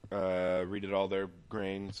 redid all their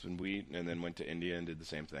grains and wheat, and then went to India and did the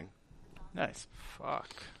same thing. Nice. Fuck.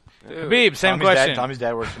 Habib, same Tommy's question. Dad, Tommy's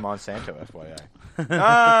dad works for Monsanto,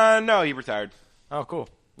 FYI. No, he retired. Oh, cool.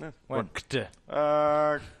 When?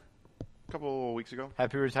 A couple of weeks ago.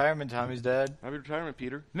 Happy retirement, Tommy's dad. Happy retirement,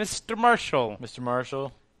 Peter. Mr. Marshall. Mr.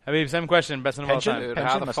 Marshall. Habib, same question. Best of all Pension? time. Dude,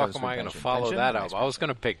 Pension how the must fuck have am some I going to pension. follow Pension? that Nice up? I was going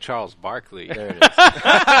to pick Charles Barkley. There it is.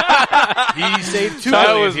 He saved 2 That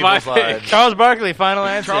million was my people's pick. lives. Charles Barkley, final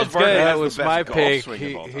answer. Charles It's Barkley good. has That the was best my golf pick. swing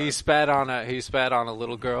of all time. He spat on a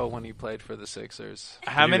little girl when he played for the Sixers.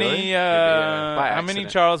 How Did he many? really? Yeah, by How many accident.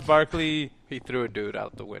 Charles Barkley? He threw a dude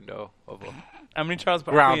out the window of a How many Charles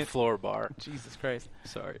Barkley? ground floor bar. Jesus Christ.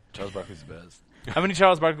 Sorry. Charles Barkley's the best. How many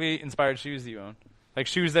Charles Barkley inspired shoes do you own? Like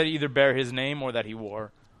shoes that either bear his name or that he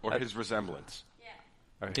wore. Or his resemblance.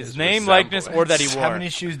 His name, likeness, or that he wore. How many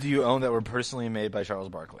shoes do you own that were personally made by Charles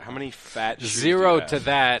Barkley? How many fat shoes do you Zero have? to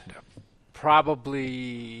that.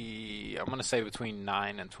 Probably, I'm going to say between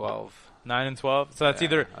 9 and 12. 9 and 12. So that's Yeah,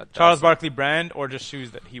 either a Charles dozen. Barkley brand or just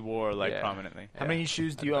shoes that he wore like Yeah. prominently. How Yeah, many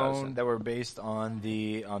shoes do you a own dozen. that were based on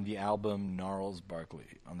the album Gnarls Barkley,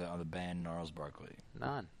 on the band Gnarls Barkley?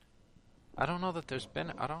 None. I don't know that there's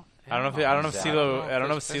been. I don't I don't know if CeeLo. I don't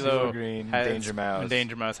know if CeeLo CeeLo Green, has, Danger Mouse. and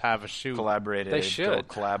Danger Mouse have a shoe. Collaborated. They should.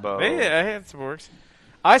 Collabo. Yeah, it works.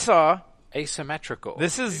 I saw. asymmetrical.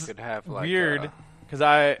 This You is could have like weird because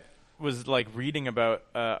I was like reading about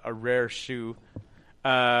a rare shoe.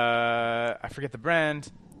 I forget the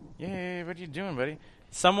brand. Yay! What are you doing, buddy?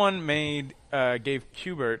 Someone gave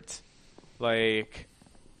Qbert like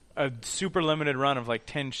a super limited run of like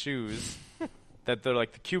 10 shoes that they're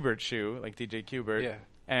like the Qbert shoe, like DJ Qbert. Yeah.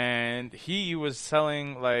 and he was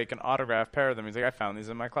selling like an autographed pair of them. He's like, I found these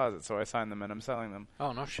in my closet, so I signed them and I'm selling them.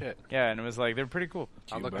 Oh, no shit. Yeah, and it was like, they're pretty cool.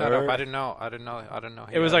 I'll look that up. I didn't know.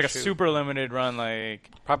 It was like a super limited run, like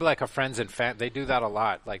probably like a friends and fan. They do that a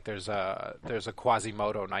lot. Like there's a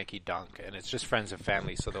Quasimodo Nike Dunk, and it's just friends and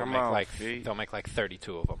family. So they'll make like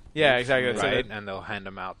 32 of them. Yeah, exactly. Right, and they'll hand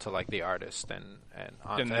them out to like the artist, and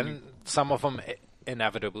some of them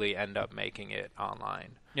inevitably end up making it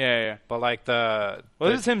online. Yeah. But like this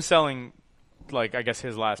is him selling, like I guess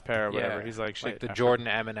his last pair or whatever. He's like, shit. Like the Jordan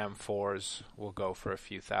M&M 4s will go for a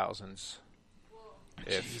few thousands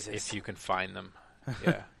if you can find them.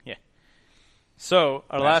 Yeah. Yeah. So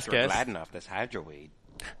our last guest, glad enough. That's hydroweed.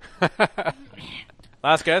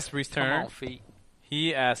 last guest, Reese Come Turner. on, feet.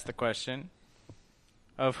 He asked the question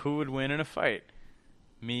of who would win in a fight: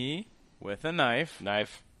 me with a knife,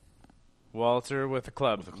 Walter with a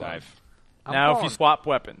club. Knife. Now, if you swap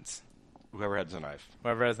weapons, Whoever has a knife.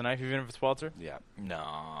 whoever has the knife, even if it's Walter. Yeah. No,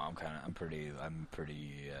 I'm pretty.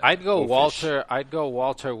 I'd go wolfish. Walter. I'd go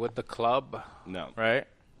Walter with the club. No. Right?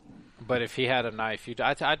 But if he had a knife,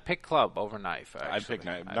 I'd pick club over knife. Actually. I'd pick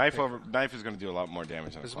knife. Knife is going to do a lot more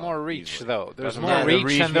damage than There's a club, more reach easily. though. There's Doesn't more matter. reach,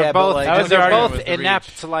 Reach, and yeah, they're but, both like, that was the they're argument both was the inept.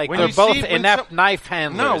 reach. Like When they're you both see- when inept some- knife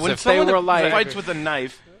handlers. No, when if they someone were like fights with a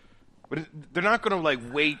knife, they're not going to like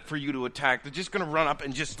wait for you to attack. They're just going to run up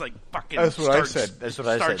and just like fucking. That's what I start, said. That's what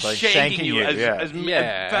I start said. Like shanking you as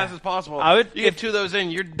Yeah. fast as possible. I would- you get two of those in,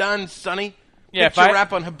 you're done, sonny. Yeah, Get your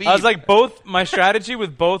rap on Habib. I was like, my strategy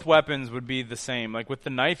with both weapons would be the same. Like with the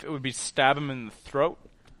knife, it would be stab him in the throat,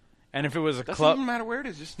 and if it was a doesn't club, even matter where it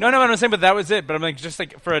is. Just no, I'm saying, but that was it. But I'm like, just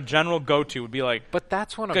like for a general go-to would be like, But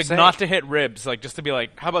that's what I'm like saying. not to hit ribs, like just to be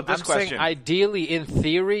like, How about this I'm question? saying ideally, in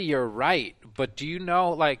theory, you're right. But do you know,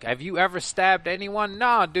 like, have you ever stabbed anyone?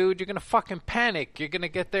 Nah, dude, you're gonna fucking panic. You're gonna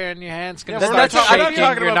get there and your hand's gonna Yeah, start I'm not shaking.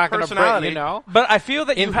 talking You're about not gonna break, personality. you know. But I feel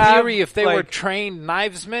that In you have, theory, if they were like- trained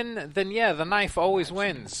knivesmen, then yeah, the knife always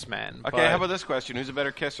wins, man. Okay, how about this question? Who's a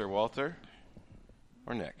better kisser, Walter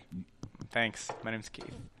or Nick? Thanks. My name's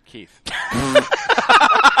Keith. Keith.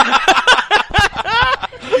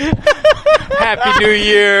 Happy New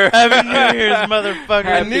Year. Happy New Year's, motherfucker!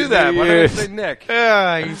 I knew that. Why did I say Nick?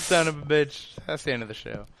 Ah, you son of a bitch. That's the end of the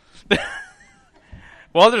show.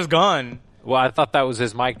 Walter's gone. Well, I thought that was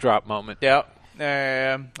his mic drop moment. Yep.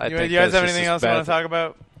 I You think guys that's have just anything as else you bad. want to talk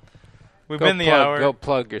about? We've Go been the plug, hour. Go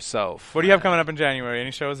plug yourself. What do you have coming up in January?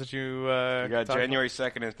 Any shows that you We got talk January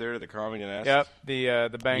 2nd and 3rd at the Comedy Nest. about?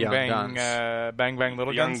 Yep. The Bang Young Bang Guns. Bang Bang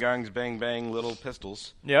Little Young Guns. Guns, Bang Bang, Little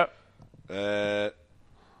Pistols. Yep. And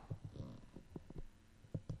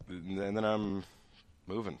then I'm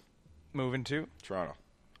moving. Moving to Toronto.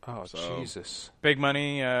 Oh, So- Jesus. big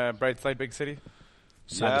money, bright light, big city.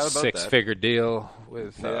 Signed a about that. 6-figure deal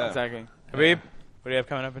with. Yeah. Exactly. Habib, what do you have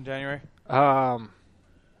coming up in January? You're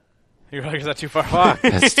like, is that too far? Fuck,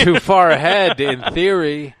 that's too far ahead in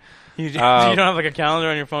theory. You don't have like a calendar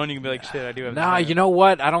on your phone. You can be like, shit, I do have. Nah, this you know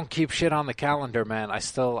what? I don't keep shit on the calendar, man. I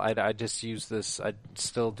just use this. I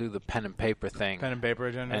still do the pen and paper thing. pen and paper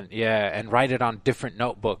agenda. And write it on different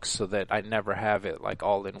notebooks so that I never have it like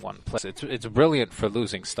all in one place. It's brilliant for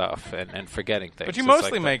losing stuff and forgetting things. But you It's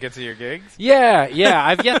mostly like make it to your gigs. Yeah.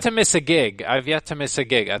 I've yet to miss a gig. I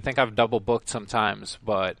think I've double booked sometimes,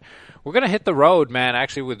 but we're gonna hit the road, man.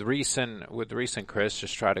 Actually, with Reese and Chris,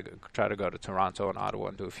 just try to go to Toronto and Ottawa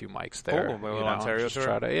and do a few mics there. Cool, a little you know, Ontario just tour?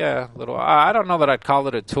 Try to, little. I don't know that I'd call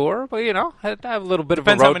it a tour, but you know, I have a little bit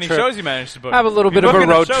Depends of a how road many trip. shows you manage to book. Have a little If you bit of book a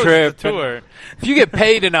enough road shows, trip. It's a tour. If you get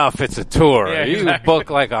paid enough, it's a tour. Yeah, You exactly. book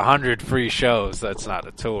like 100 free shows, that's not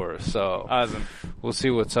a tour. So Awesome. we'll see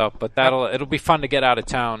what's up. But it'll be fun to get out of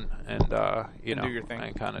town and you know, do your thing.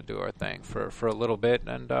 and kind of do our thing for a little bit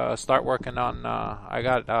and start working on.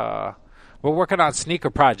 We're working on sneaker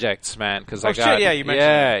projects, man. Because I got shit, yeah, you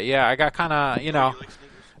mentioned yeah. I got kind of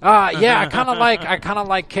I kind of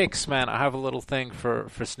like kicks, man. I have a little thing for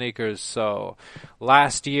sneakers. So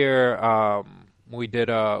last year we did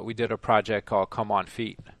a project called Come On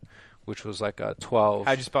Feet, which was like a 12.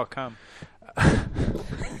 How'd you spell cum?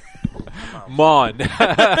 Mon.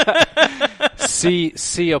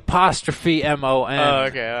 C apostrophe MON. Oh,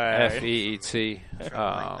 okay, all right. FEET.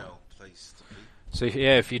 So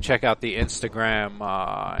yeah, if you check out the Instagram,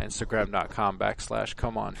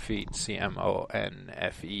 Instagram.com/Come On Feet,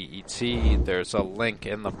 CMONFEET, there's a link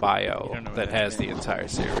in the bio that has the entire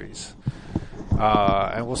series.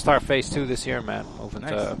 And we'll start phase 2 this year, man. Moving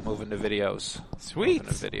to videos. Sweet.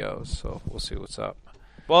 Moving to videos. So we'll see what's up.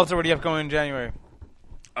 Walter, what do you have going in January?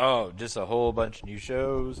 Oh, just a whole bunch of new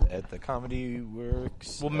shows at the Comedy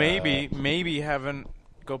Works. Well, maybe having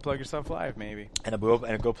Go Plug Yourself Live, maybe. And a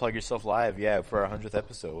Go Plug Yourself Live, yeah, for our 100th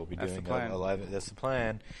episode. We'll be That's doing the plan. a live. That's the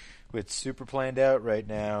plan. It's super planned out right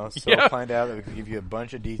now. So Yeah. planned out that we can give you a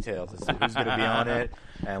bunch of details as to who's going to be on it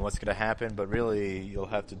and what's going to happen. But really, you'll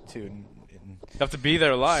have to tune in. You have to be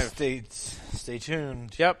there live. Stay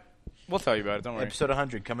tuned. Yep. We'll tell you about it. Don't worry. Episode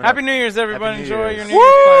 100 coming Happy up. New Year's, everybody. Happy New Enjoy Year's. your New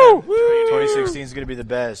Year's plan. 2016 is going to be the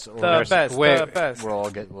best. Or The best. Wait. The best.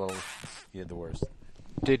 Yeah, the worst.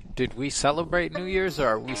 Did we celebrate New Year's, or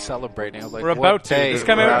are we celebrating? Like, We're what about to. day? This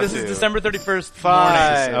coming We're out. about This is to. December 31st.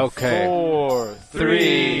 Five, morning. Okay. 4,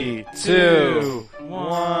 3, 2,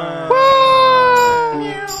 1.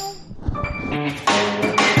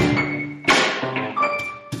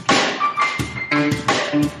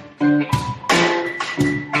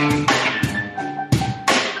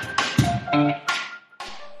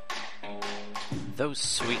 Those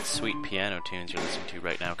sweet, sweet piano tunes you're listening to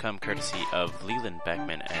right now come courtesy of Leland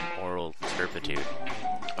Beckman and Oral Turpitude.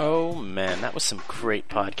 Oh man, that was some great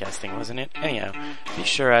podcasting, wasn't it? Anyhow, be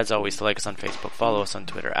sure as always to like us on Facebook, follow us on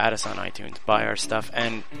Twitter, add us on iTunes, buy our stuff,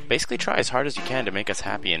 and basically try as hard as you can to make us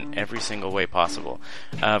happy in every single way possible.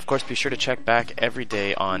 Of course, be sure to check back every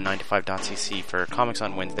day on 9to5.cc for comics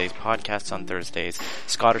on Wednesdays, podcasts on Thursdays,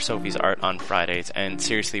 Scott or Sophie's art on Fridays, and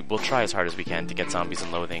seriously, we'll try as hard as we can to get Zombies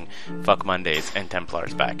and Loathing, Fuck Mondays, and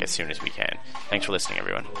Templars back as soon as we can. Thanks for listening,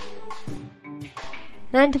 everyone.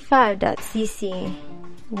 9to5.cc.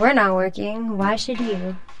 We're not working. Why should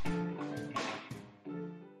you?